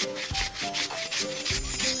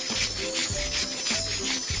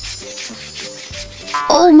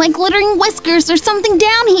 Oh, my glittering whiskers, there's something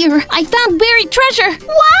down here. I found buried treasure.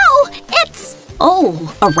 Wow, it's...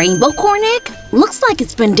 Oh, a Rainbocorn egg? Looks like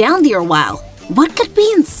it's been down there a while. What could be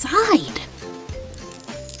inside?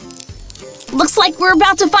 Looks like we're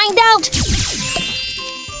about to find out.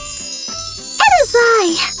 It is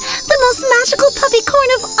I, the most magical puppycorn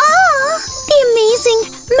of all. The amazing,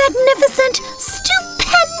 magnificent,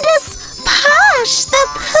 stupendous Posh the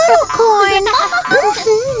Puppycorn.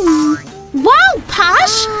 Wow,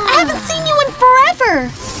 Posh! I haven't seen you in forever.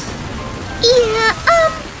 Yeah,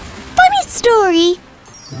 funny story.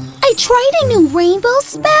 I tried a new rainbow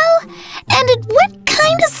spell, and it went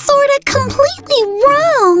kinda sorta completely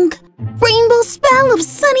wrong. Rainbow spell of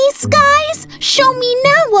sunny skies, show me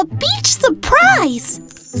now a beach surprise.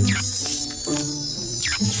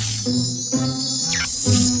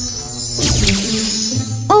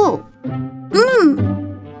 Oh,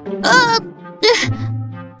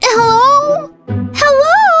 hello?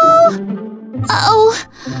 Hello? Uh-oh,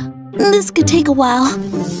 this could take a while.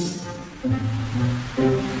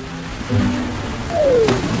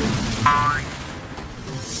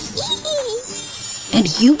 And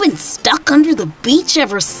you've been stuck under the beach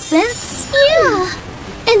ever since? Yeah,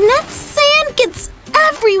 and that sand gets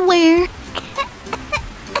everywhere.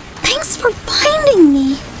 Thanks for finding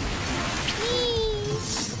me.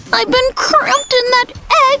 I've been cramped in that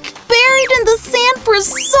egg, buried in the sand for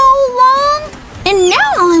so long. And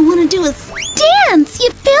now all I want to do is dance, you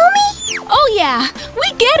feel me? Oh yeah,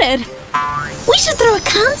 we get it. We should throw a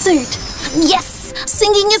concert. Yes!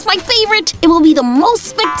 Singing is my favorite. It will be the most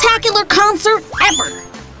spectacular concert ever.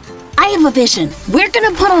 I have a vision. We're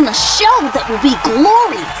gonna put on a show that will be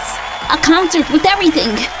glorious. A concert with everything.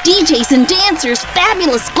 DJs and dancers,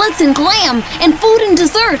 fabulous glitz and glam, and food and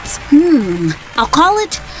desserts. I'll call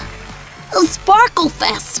it a Sparkle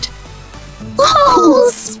Fest. Oh,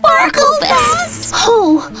 Sparkle Fest!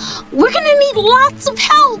 Oh, we're gonna need lots of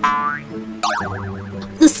help.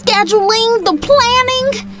 The scheduling, the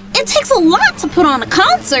planning. It takes a lot to put on a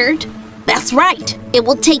concert. That's right. It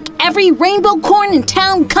will take every Rainbocorn in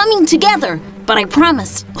town coming together. But I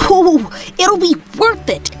promise, it'll be worth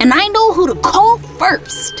it. And I know who to call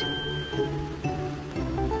first.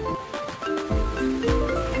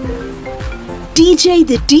 DJ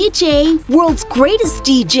the DJ, world's greatest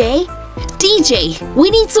DJ. DJ, we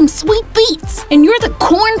need some sweet beats. And you're the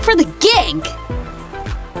corn for the gig.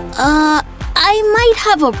 I might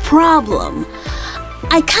have a problem.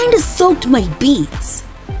 I kinda soaked my beats.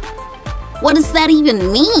 What does that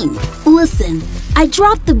even mean? Listen, I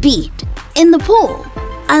dropped the beat in the pool.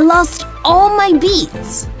 I lost all my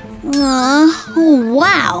beats. Oh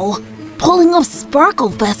wow. Pulling off Sparkle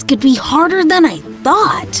Fest could be harder than I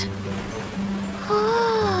thought.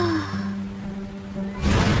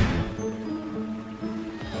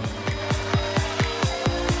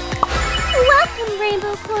 Welcome,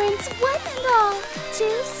 Rainbocorns, one and all,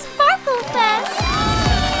 to Sparkle Fest!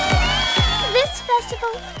 This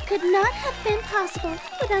festival could not have been possible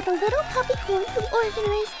without the little puppycorn who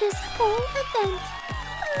organized this whole event,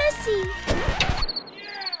 Missy.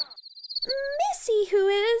 Missy, who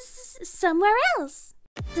is somewhere else.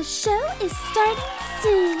 The show is starting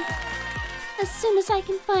soon. As soon as I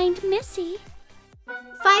can find Missy.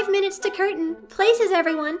 5 minutes to curtain. Places,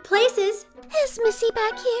 everyone, places. Is Missy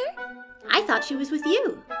back here? I thought she was with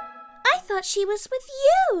you. I thought she was with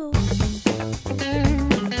you.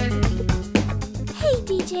 Hey,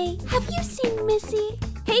 DJ, have you seen Missy?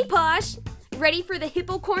 Hey, Posh! Ready for the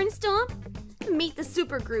Hippocorn Stomp? Meet the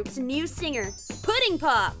supergroup's new singer, Pudding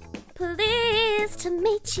Pop. Pleased to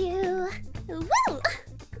meet you. Woo!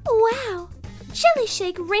 Wow, Chili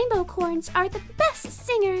Shake Rainbocorns are the best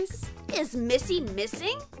singers. Is Missy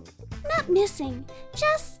missing? Not missing,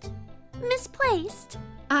 just misplaced.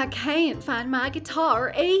 I can't find my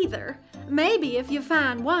guitar either. Maybe if you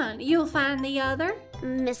find one, you'll find the other.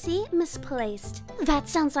 Missy misplaced. That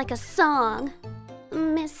sounds like a song.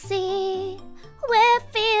 Missy, we're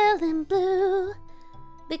feeling blue.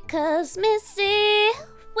 Because Missy,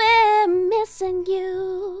 we're missing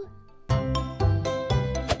you.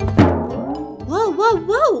 Whoa, whoa,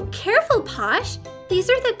 whoa! Careful, Posh! These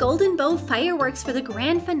are the Golden Bow fireworks for the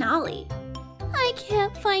grand finale. I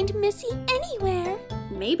can't find Missy anywhere.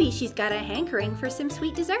 Maybe she's got a hankering for some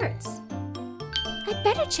sweet desserts. I'd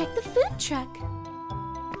better check the food truck.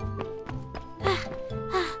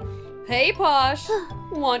 Hey, Posh!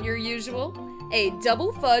 Want your usual? A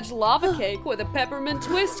double fudge lava cake with a peppermint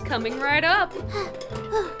twist coming right up.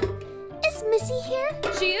 Missy here?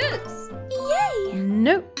 She is. Yay!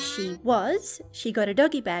 Nope, she was. She got a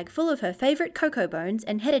doggy bag full of her favorite cocoa bones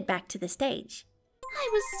and headed back to the stage. I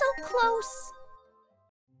was so close.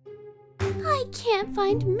 I can't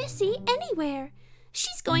find Missy anywhere.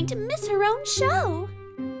 She's going to miss her own show.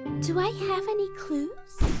 Do I have any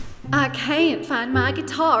clues? I can't find my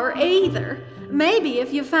guitar either. Maybe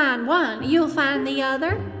if you find one, you'll find the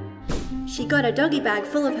other. She got a doggy bag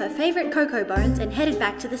full of her favorite cocoa bones and headed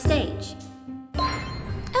back to the stage.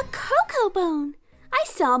 A cocoa bone! I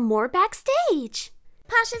saw more backstage.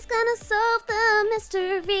 Pasha's gonna solve the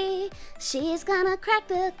mystery. She's gonna crack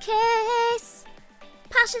the case.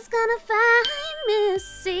 Pasha's gonna find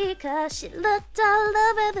Missy, 'cause she looked all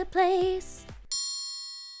over the place.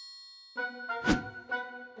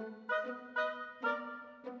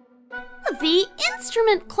 The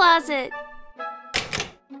instrument closet.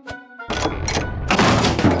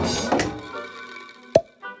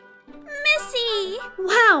 Missy!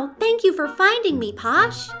 Wow, thank you for finding me,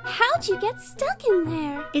 Posh. How'd you get stuck in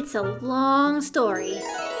there? It's a long story.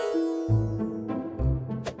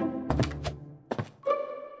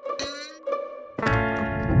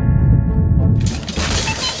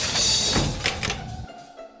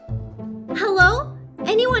 Hello?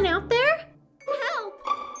 Anyone out there? Help!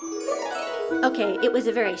 Okay, it was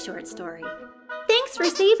a very short story. Thanks for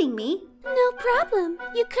saving me. No problem.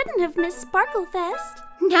 You couldn't have missed Sparklefest.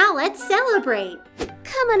 Now let's celebrate.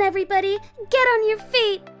 Come on, everybody. Get on your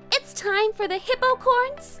feet. It's time for the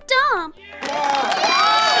Hippocorn Stomp.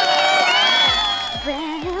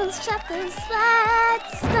 Prince Shuffle Slide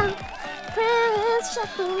Stomp. Prince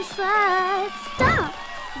Shuffle Slide Stomp.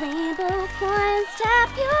 Rainbocorns,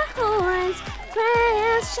 tap your horns.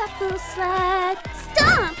 Prince Shuffle Slide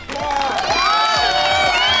Stomp.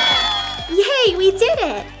 Yay, we did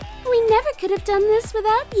it! We never could have done this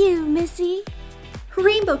without you, Missy.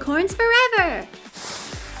 Rainbocorns forever!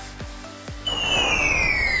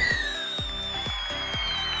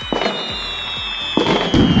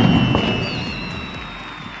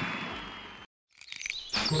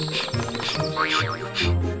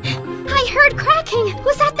 I heard cracking!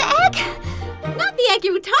 Was that the egg? Not the egg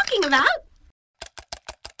you were talking about.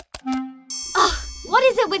 Ugh, what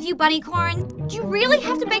is it with you, Bunnycorn? Do you really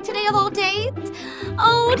have to bake today of all days?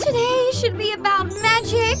 Oh, today should be about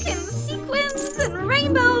magic and sequins and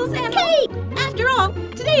rainbows and cake! After all,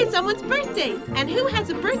 today is someone's birthday. And who has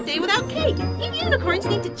a birthday without cake? You unicorns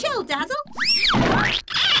need to chill, Dazzle.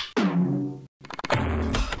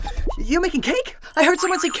 You making cake? I heard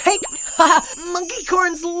someone say cake.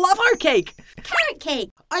 Monkeycorns love our cake. Carrot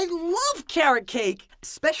cake. I love carrot cake,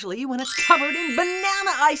 especially when it's covered in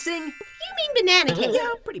banana icing. You mean banana cake?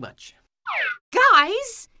 Yeah, pretty much.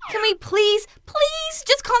 Guys, can we please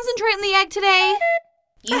just concentrate on the egg today?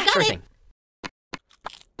 You got sure it. Thing.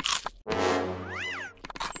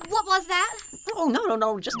 What was that? Oh,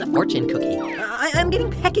 no, just a fortune cookie. I'm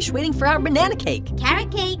getting peckish waiting for our banana cake.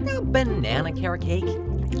 Carrot cake. No, banana carrot cake.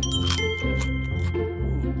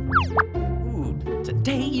 Ooh,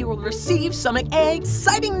 today you will receive some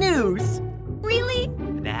exciting news. Really?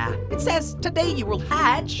 Nah, it says today you will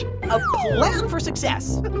hatch a plan for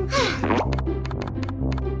success.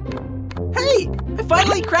 Hey, I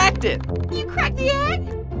finally cracked it. You cracked the egg?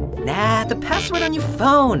 Nah, the password on your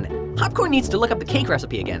phone. Popcorn needs to look up the cake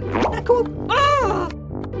recipe again. That cool?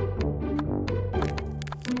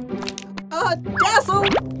 Dazzle!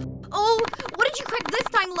 Oh, what did you crack this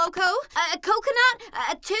time, Loco? A coconut?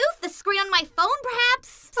 A tooth? The screen on my phone,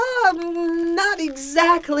 perhaps? Not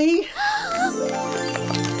exactly.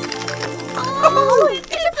 Oh, it's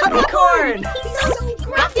a Puppycorn! He's so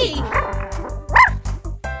grumpy.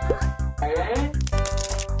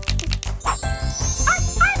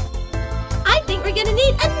 I think we're gonna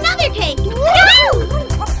need another cake.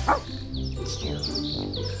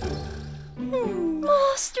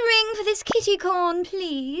 More string for this kitty corn,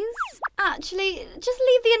 please. Actually, just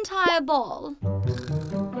leave the entire ball.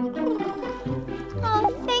 Oh,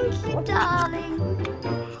 thank you, darling.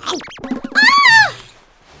 Ah!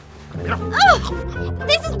 Oh,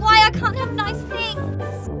 this is why I can't have nice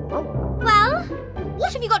things. Well,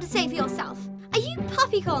 what have you got to say for yourself? Are you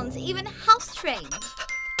Puppycorns even house-trained?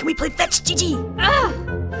 Can we play fetch, Gigi?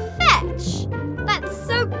 Fetch? That's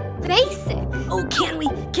so basic. Oh, can we?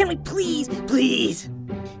 Can we please? Please?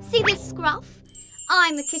 See this scruff?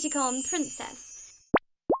 I'm a kittycorn princess.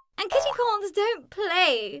 And kittycorns don't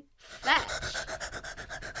play fetch.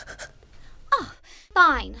 Oh,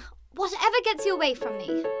 fine. Whatever gets you away from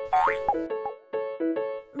me.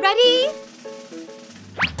 Ready?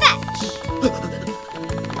 Fetch!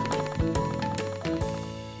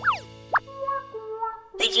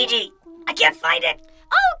 Hey, Gigi, I can't find it.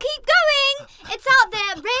 Oh, keep going!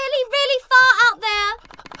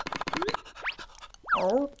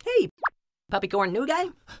 Puppycorn new guy?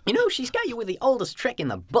 You know, she's got you with the oldest trick in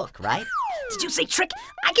the book, right? Did you say trick?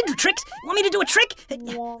 I can do tricks. Want me to do a trick?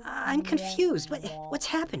 I'm confused. What's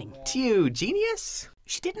happening? You genius?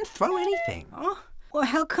 She didn't throw anything. Oh, well,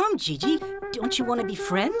 how come, Gigi? Don't you want to be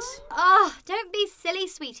friends? Oh, don't be silly,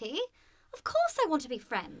 sweetie. Of course I want to be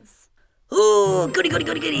friends. Ooh, goody, goody,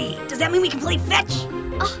 goody, goody. Does that mean we can play fetch?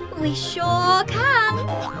 Oh, we sure can.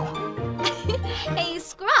 Hey,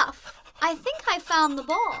 Scruff, I think I found the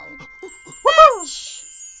ball. Fetch!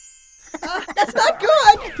 That's not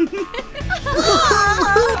good!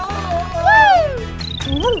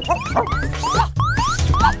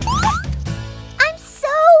 I'm so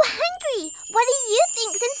hungry. What do you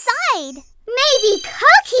think's inside? Maybe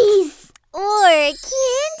cookies. Or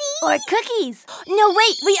candy. Or cookies. No,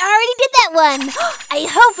 wait, we already did that one. I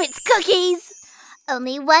hope it's cookies.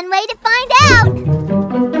 Only one way to find out.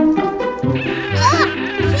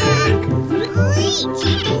 Can't reach.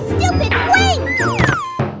 Stupid wings.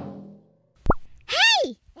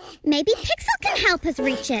 Hey, maybe Pixel can help us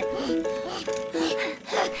reach it.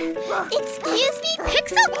 Excuse me,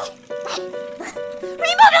 Pixel?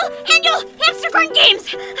 Rainbow, handle hamstercorn games.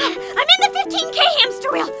 I'm in the 15K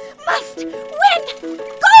hamster wheel. Must win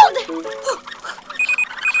gold.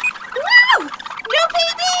 Wow, no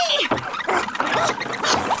PB.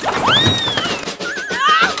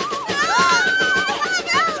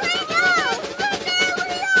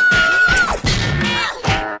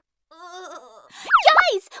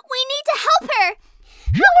 Guys, we need to help her.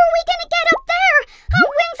 How are we gonna get up there? Our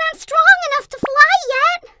wings aren't strong enough to fly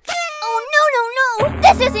yet. Oh, no.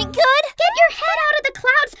 This isn't good. Get your head out of the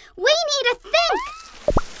clouds. We need to think.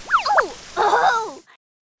 Oh.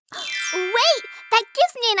 Wait, that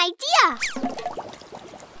gives me an idea.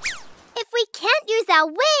 If we can't use our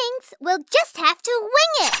wings, we'll just have to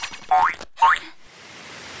wing it.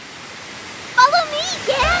 Follow me,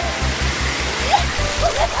 gang.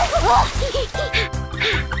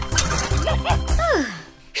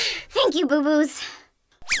 Thank you, boo-boos.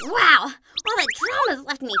 Wow, all that drama's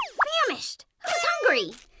left me famished. Who's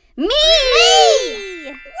hungry? Me!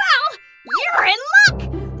 Well, you're in luck!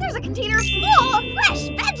 There's a container full of fresh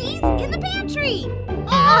veggies in the pantry!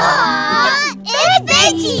 It's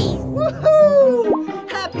veggies!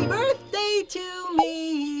 Woohoo! Happy birthday to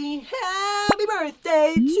me! Happy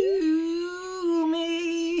birthday to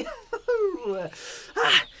me!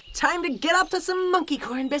 Time to get up to some monkey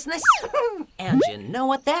corn business. And you know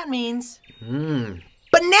what that means.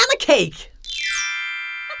 Banana cake!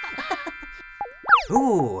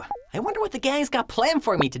 Ooh, I wonder what the gang's got planned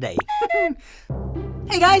for me today.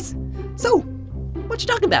 Hey guys, so, what you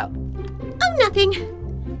talking about? Oh, nothing.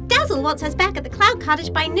 Dazzle wants us back at the Cloud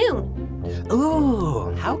Cottage by noon.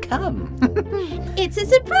 Ooh, how come? It's a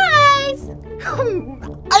surprise!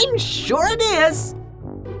 I'm sure it is!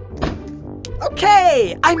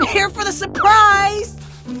 Okay, I'm here for the surprise!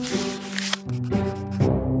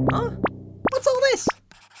 Huh? What's all this?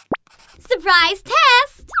 Surprise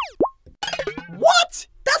test! What?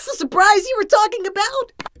 That's the surprise you were talking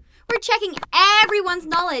about? We're checking everyone's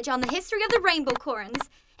knowledge on the history of the Rainbocorns,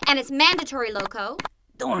 and it's mandatory, Loco.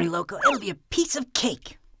 Don't worry, Loco. It'll be a piece of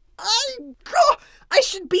cake. I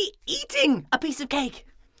should be eating a piece of cake.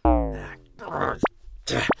 Can't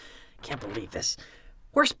believe this.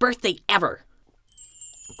 Worst birthday ever.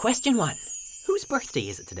 Question 1. Whose birthday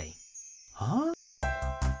is it today? Huh?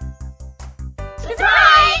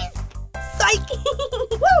 Surprise! Psych!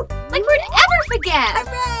 Woo! Like we'd ever forget!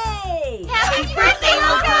 Hooray! Happy birthday,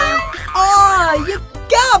 Loco! Aw, you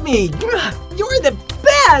got me! You're the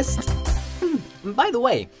best! By the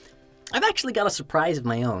way, I've actually got a surprise of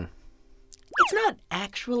my own. It's not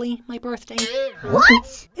actually my birthday.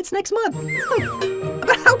 What? It's next month.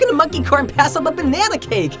 But how can a monkey corn pass up a banana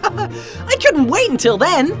cake? I couldn't wait until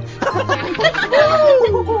then.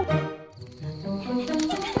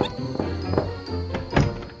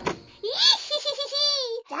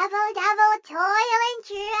 Double, double, toil and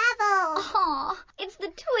trouble. Aw, it's the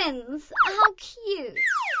twins. How cute.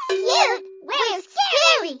 Cute? We're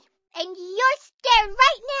scary. And you're scared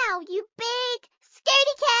right now, you big,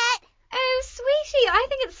 scaredy cat. Oh, sweetie, I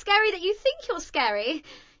think it's scary that you think you're scary.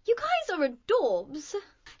 You guys are adorbs.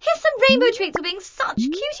 Here's some rainbow treats for being such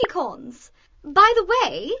cutie corns. By the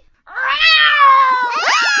way,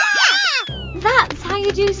 that's how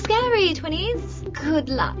you do scary, twinnies. Good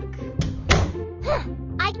luck.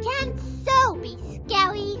 I can so be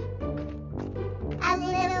scary. A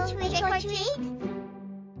little trick or treat?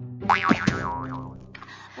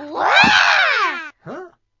 Huh?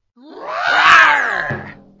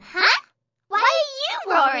 Huh? Why are you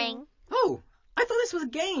roaring? Oh, I thought this was a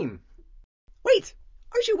game. Wait,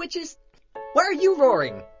 aren't you witches? Why are you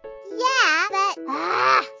roaring? Yeah, but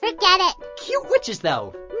forget it. Cute witches,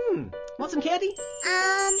 though. Want some candy?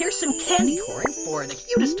 Here's some candy corn for the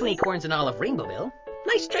cutest twinnycorns in all of Rainbowville.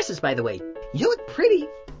 Nice dresses, by the way. You look pretty.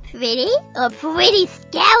 Pretty or pretty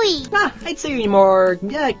scary? I'd say you're more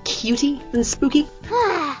cutie than spooky.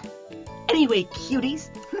 Anyway, cuties,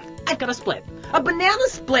 I've got a split. A banana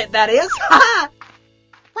split, that is. Ha!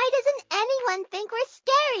 Why doesn't anyone think we're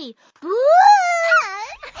scary? Ooh,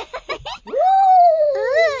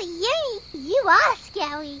 you are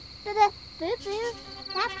scary. Boo-boo.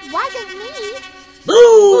 That wasn't me.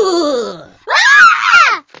 Boo!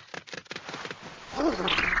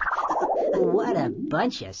 What a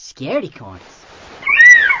bunch of scaredy-corns.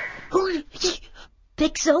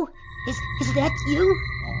 Pixel, is that you?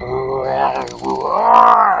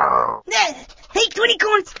 Hey,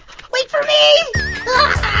 twinnycorns, wait for me!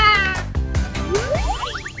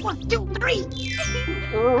 1, 2, 3.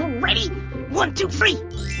 Ready? 1, 2, 3.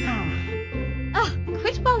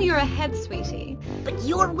 Quit while you're ahead, sweetie. But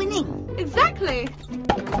you're winning. Exactly.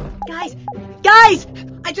 Guys!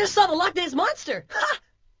 I just saw the Loch Ness Monster.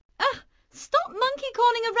 Stop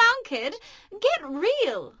monkey-corning around, kid. Get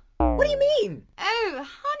real. What do you mean? Oh,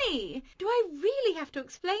 honey, do I really have to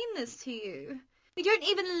explain this to you? We don't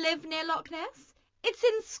even live near Loch Ness. It's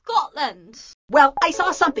in Scotland. Well, I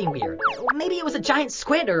saw something weird. Maybe it was a giant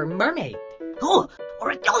squid or mermaid. Oh,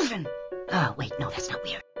 or a dolphin. Wait, no, that's not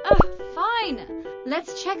weird. Oh, fine.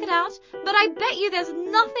 Let's check it out, but I bet you there's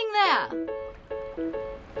nothing there.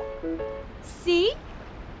 See?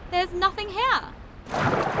 There's nothing here.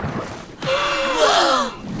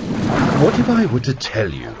 What if I were to tell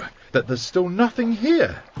you that there's still nothing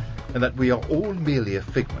here, and that we are all merely a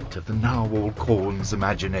figment of the Narwhalcorn's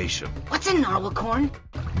imagination? What's a Narwhalcorn?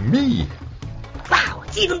 Me! Wow,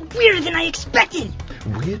 it's even weirder than I expected!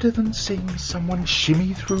 Weirder than seeing someone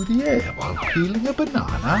shimmy through the air while peeling a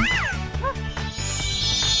banana?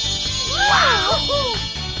 Wow!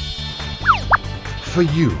 For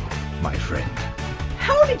you, my friend.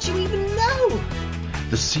 How did you even know?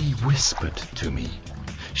 The sea whispered to me.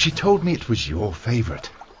 She told me it was your favorite.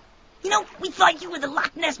 You know, we thought you were the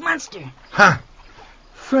Loch Ness Monster. Ha!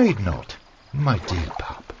 Afraid not, my dear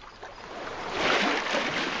pup.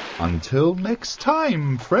 Until next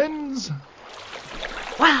time, friends.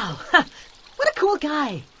 Wow, what a cool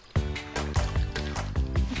guy.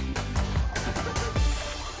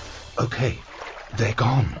 Okay, they're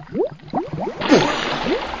gone.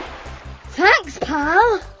 Thanks,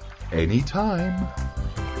 pal. Anytime.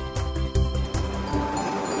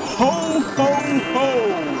 Ho, ho, ho!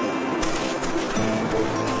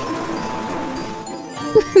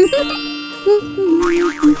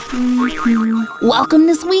 Welcome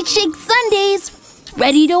to Sweet Shake Sundays.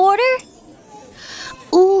 Ready to order?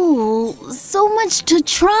 Ooh, so much to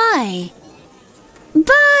try. But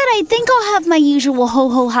I think I'll have my usual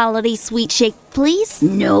ho-ho holiday sweet shake, please.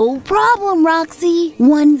 No problem, Roxy.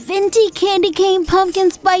 1 venti candy cane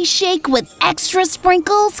pumpkin spice shake with extra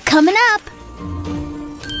sprinkles coming up.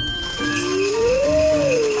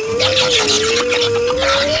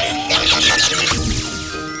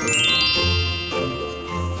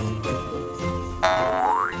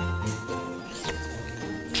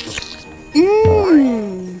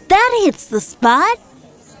 That hits the spot.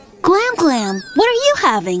 Glam Glam, what are you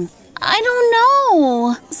having? I don't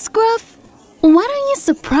know. Scruff, why don't you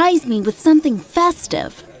surprise me with something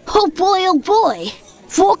festive? Oh boy,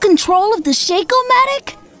 full control of the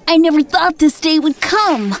Shake-O-Matic? I never thought this day would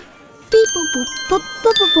come. Beep boop boop boop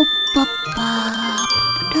boop boop boop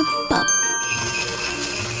boop boop.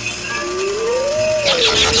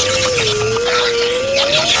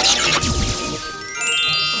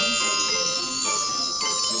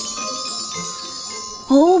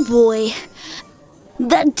 Oh boy,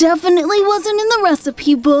 that definitely wasn't in the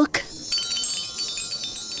recipe book.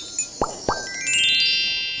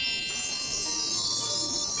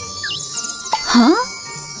 Huh?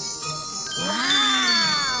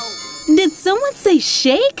 Wow! Did someone say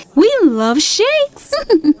shake? We love shakes.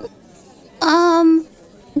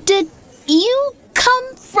 Did you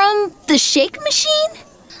come from the shake machine?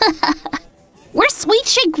 We're Sweet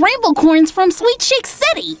Shake Rainbocorns from Sweet Shake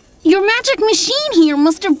City. Your magic machine here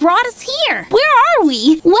must have brought us here. Where are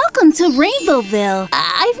we? Welcome to Rainbowville.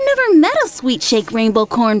 I've never met a Sweet Shake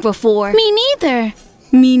Rainbocorn before. Me neither.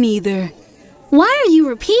 Me neither. Why are you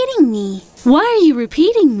repeating me? Why are you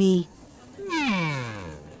repeating me?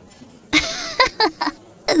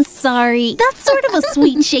 Sorry, that's sort of a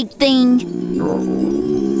Sweet Shake thing.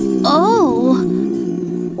 Oh,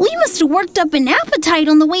 we must have worked up an appetite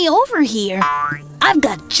on the way over here. I've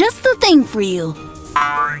got just the thing for you.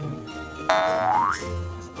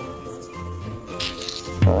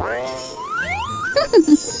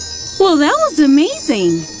 Well, that was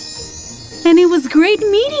amazing. And it was great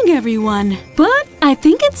meeting everyone. But I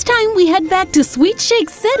think it's time we head back to Sweet Shake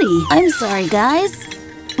City. I'm sorry, guys,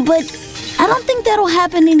 but I don't think that'll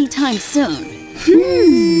happen anytime soon.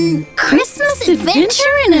 Christmas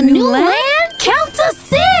adventure in a new land? Count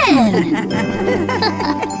us in!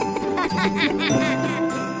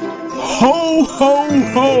 Ho, ho,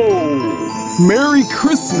 ho! Merry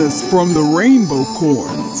Christmas from the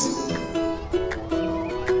Rainbocorns.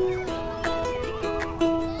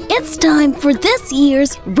 It's time for this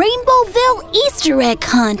year's Rainbowville Easter egg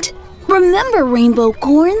hunt. Remember,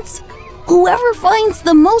 Rainbocorns? Whoever finds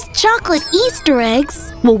the most chocolate Easter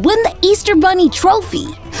eggs will win the Easter Bunny trophy,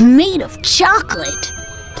 made of chocolate.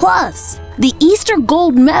 Plus, the Easter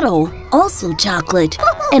Gold Medal, also chocolate,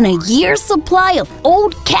 and a year's supply of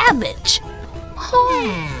old cabbage.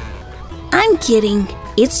 I'm kidding.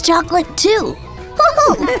 It's chocolate too.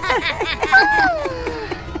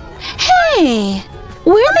 Hey,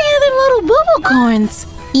 where are the other little Boo-Boo-Corns?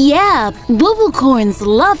 Yeah, Boo-Boo-Corns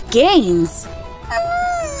love games.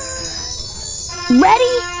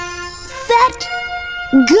 Ready, set,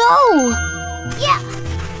 go! Yeah.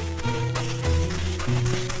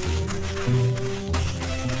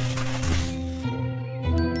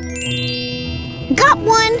 Got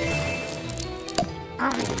one!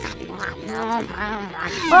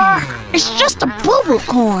 It's just a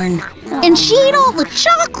Boo-Boo-Corn, and she ate all the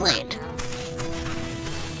chocolate.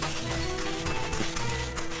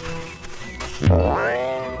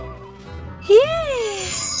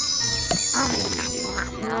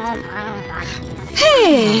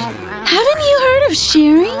 Hey, haven't you heard of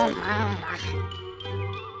sharing?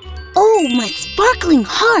 Oh, my sparkling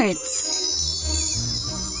hearts.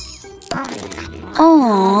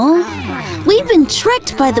 Aww, we've been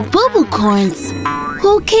tricked by the Boo-Boo-Corns.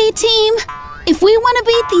 Okay, team, if we want to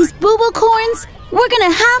beat these Boo-Boo-Corns, we're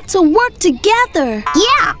gonna have to work together.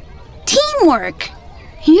 Yeah, teamwork.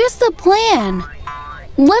 Here's the plan.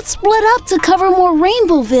 Let's split up to cover more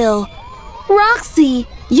Rainbowville. Roxy,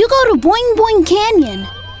 you go to Boing Boing Canyon.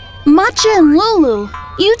 Matcha and Lulu,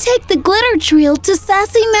 you take the glitter trail to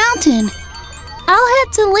Sassy Mountain. I'll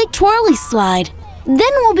head to Lake Twirly Slide. Then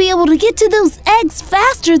we'll be able to get to those eggs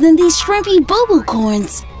faster than these shrimpy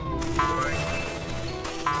Boo-Boo-Corns.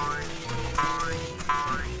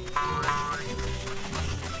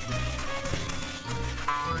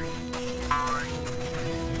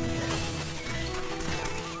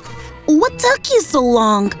 What took you so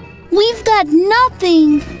long? We've got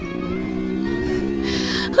nothing.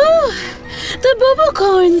 The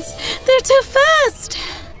Boo-Boo-Corns, they're too fast.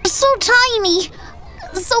 So tiny,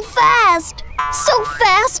 so fast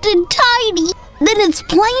and tiny. Then it's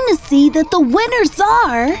plain to see that the winners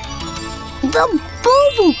are the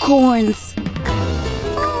Boo-Boo-Corns.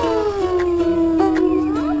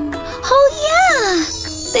 Oh yeah,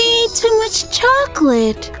 they ate too much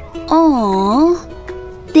chocolate.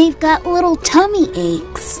 Aww, they've got little tummy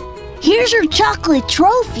aches. Here's your chocolate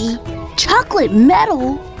trophy, chocolate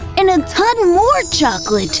medal, and a ton more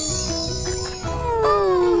chocolate.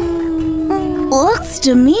 Looks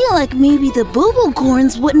to me like maybe the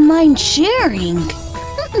Boo-Boo-Corns wouldn't mind sharing.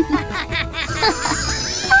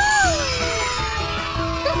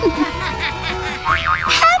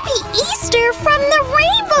 Happy Easter from the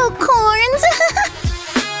Rainbocorns!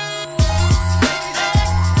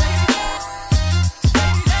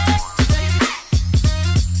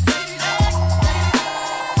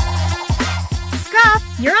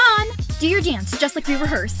 You're on! Do your dance, just like we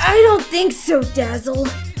rehearsed. I don't think so, Dazzle.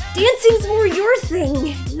 Dancing's more your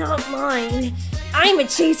thing, not mine. I'm a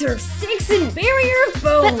chaser of sticks and barrier of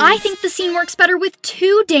bones. But I think the scene works better with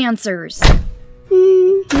two dancers.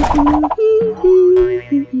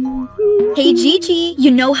 Hey Gigi,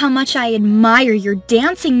 you know how much I admire your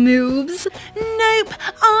dancing moves. Nope,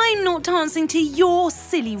 I'm not dancing to your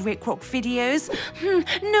silly Rick Rock videos.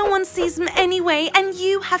 No one sees them anyway, and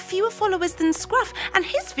you have fewer followers than Scruff, and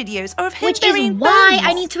his videos are of him Which is burying why bones.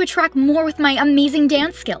 I need to attract more with my amazing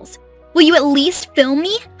dance skills. Will you at least film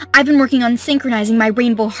me? I've been working on synchronizing my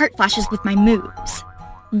rainbow heart flashes with my moves.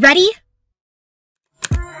 Ready?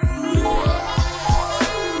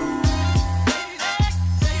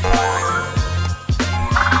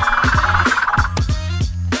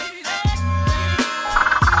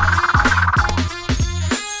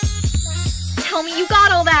 Tell me you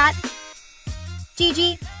got all that.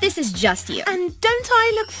 Gigi, this is just you. And don't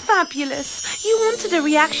I look fabulous? You wanted a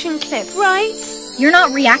reaction clip, right? You're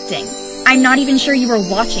not reacting. I'm not even sure you were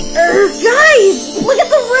watching. Guys, look at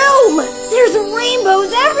the room! There's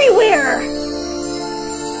rainbows everywhere!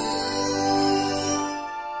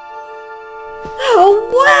 Oh,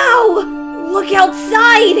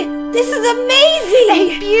 ride! This is amazing!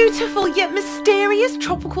 A beautiful yet mysterious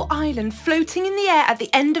tropical island floating in the air at the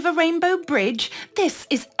end of a rainbow bridge. This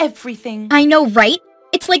is everything. I know, right?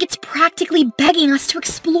 It's like it's practically begging us to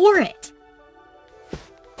explore it.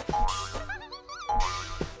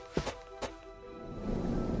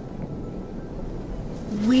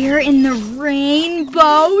 We're in the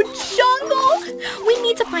rainbow jungle! We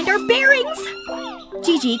need to find our bearings!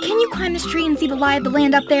 Gigi, can you climb this tree and see the lie of the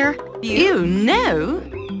land up there? You know?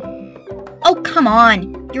 Oh, come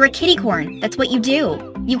on. You're a kittycorn. That's what you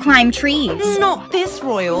do. You climb trees. Not this,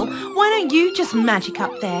 Royal. Why don't you just magic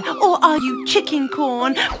up there? Or are you chicken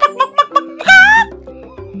corn?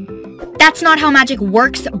 That's not how magic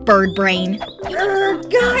works, bird brain.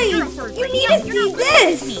 Guys, you need to see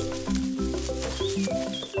this!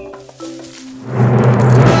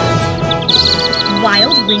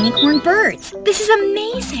 Wild rainbocorn birds. This is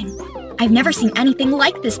amazing. I've never seen anything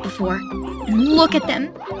like this before. And look at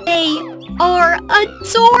them. They are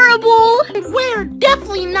adorable. We're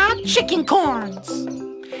definitely not chicken corns.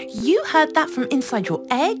 You heard that from inside your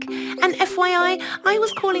egg? And FYI, I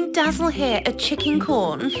was calling Dazzle here a chicken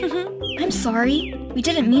corn. I'm sorry. We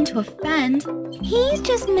didn't mean to offend. He's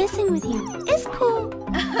just messing with you. It's cool.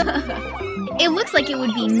 It looks like it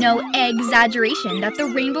would be no exaggeration that the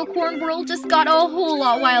Rainbocorn world just got a whole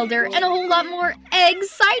lot wilder and a whole lot more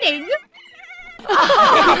exciting.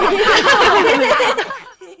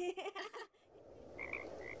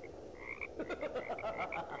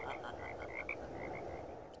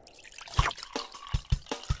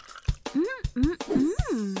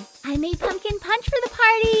 I made pumpkin punch for the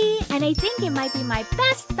party, and I think it might be my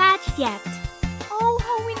best batch yet. Oh,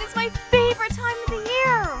 Halloween is my favorite time of the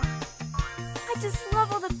year. I just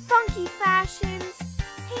love all the funky fashions,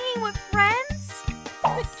 hanging with friends.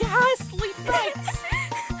 The ghastly frights.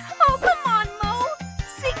 Oh, come on, Mo.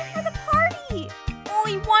 Sing for the party.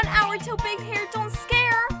 Only 1 hour till big hair don't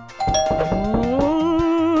scare.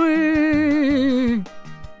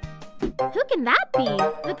 Who can that be?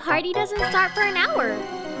 The party doesn't start for an hour.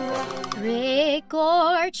 Trick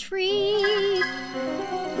or treat.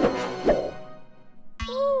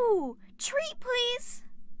 Ooh, treat, please.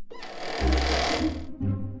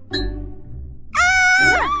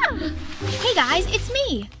 Hey guys, it's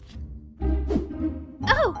me.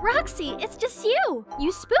 Oh, Roxy, it's just you.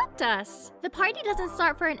 You spooked us. The party doesn't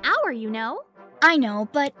start for an hour, you know. I know,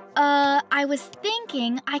 but, I was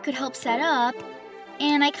thinking I could help set up,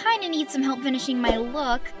 and I kinda need some help finishing my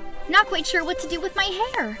look. Not quite sure what to do with my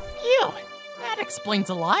hair. Phew, that explains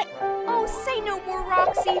a lot. Oh, say no more,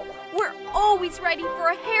 Roxy. We're always ready for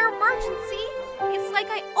a hair emergency. It's like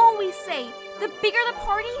I always say, the bigger the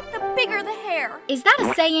party, the bigger the hair. Is that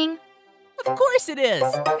a saying? Of course it is.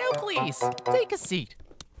 Now please, take a seat.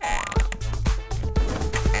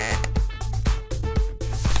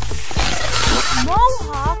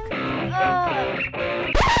 Mohawk?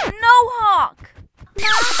 No hawk.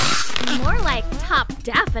 More like top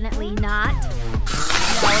definitely not. Now this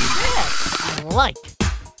I like.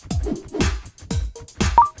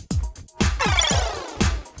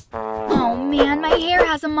 Oh man, my hair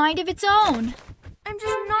has a mind of its own. I'm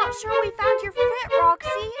just not sure we found your fit,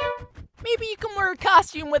 Roxy. Maybe you can wear a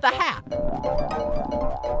costume with a hat.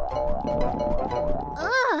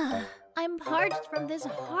 Ugh, I'm parched from this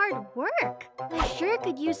hard work. I sure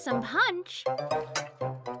could use some punch.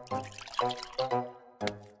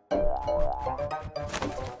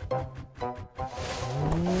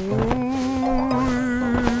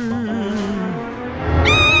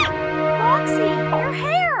 Roxy, your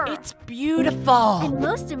hair! It's beautiful. And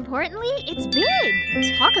most importantly, it's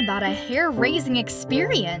big. Talk about a hair-raising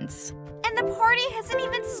experience. And the party hasn't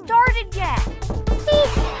even started yet.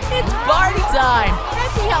 It's party time!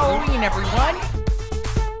 Happy Halloween, everyone!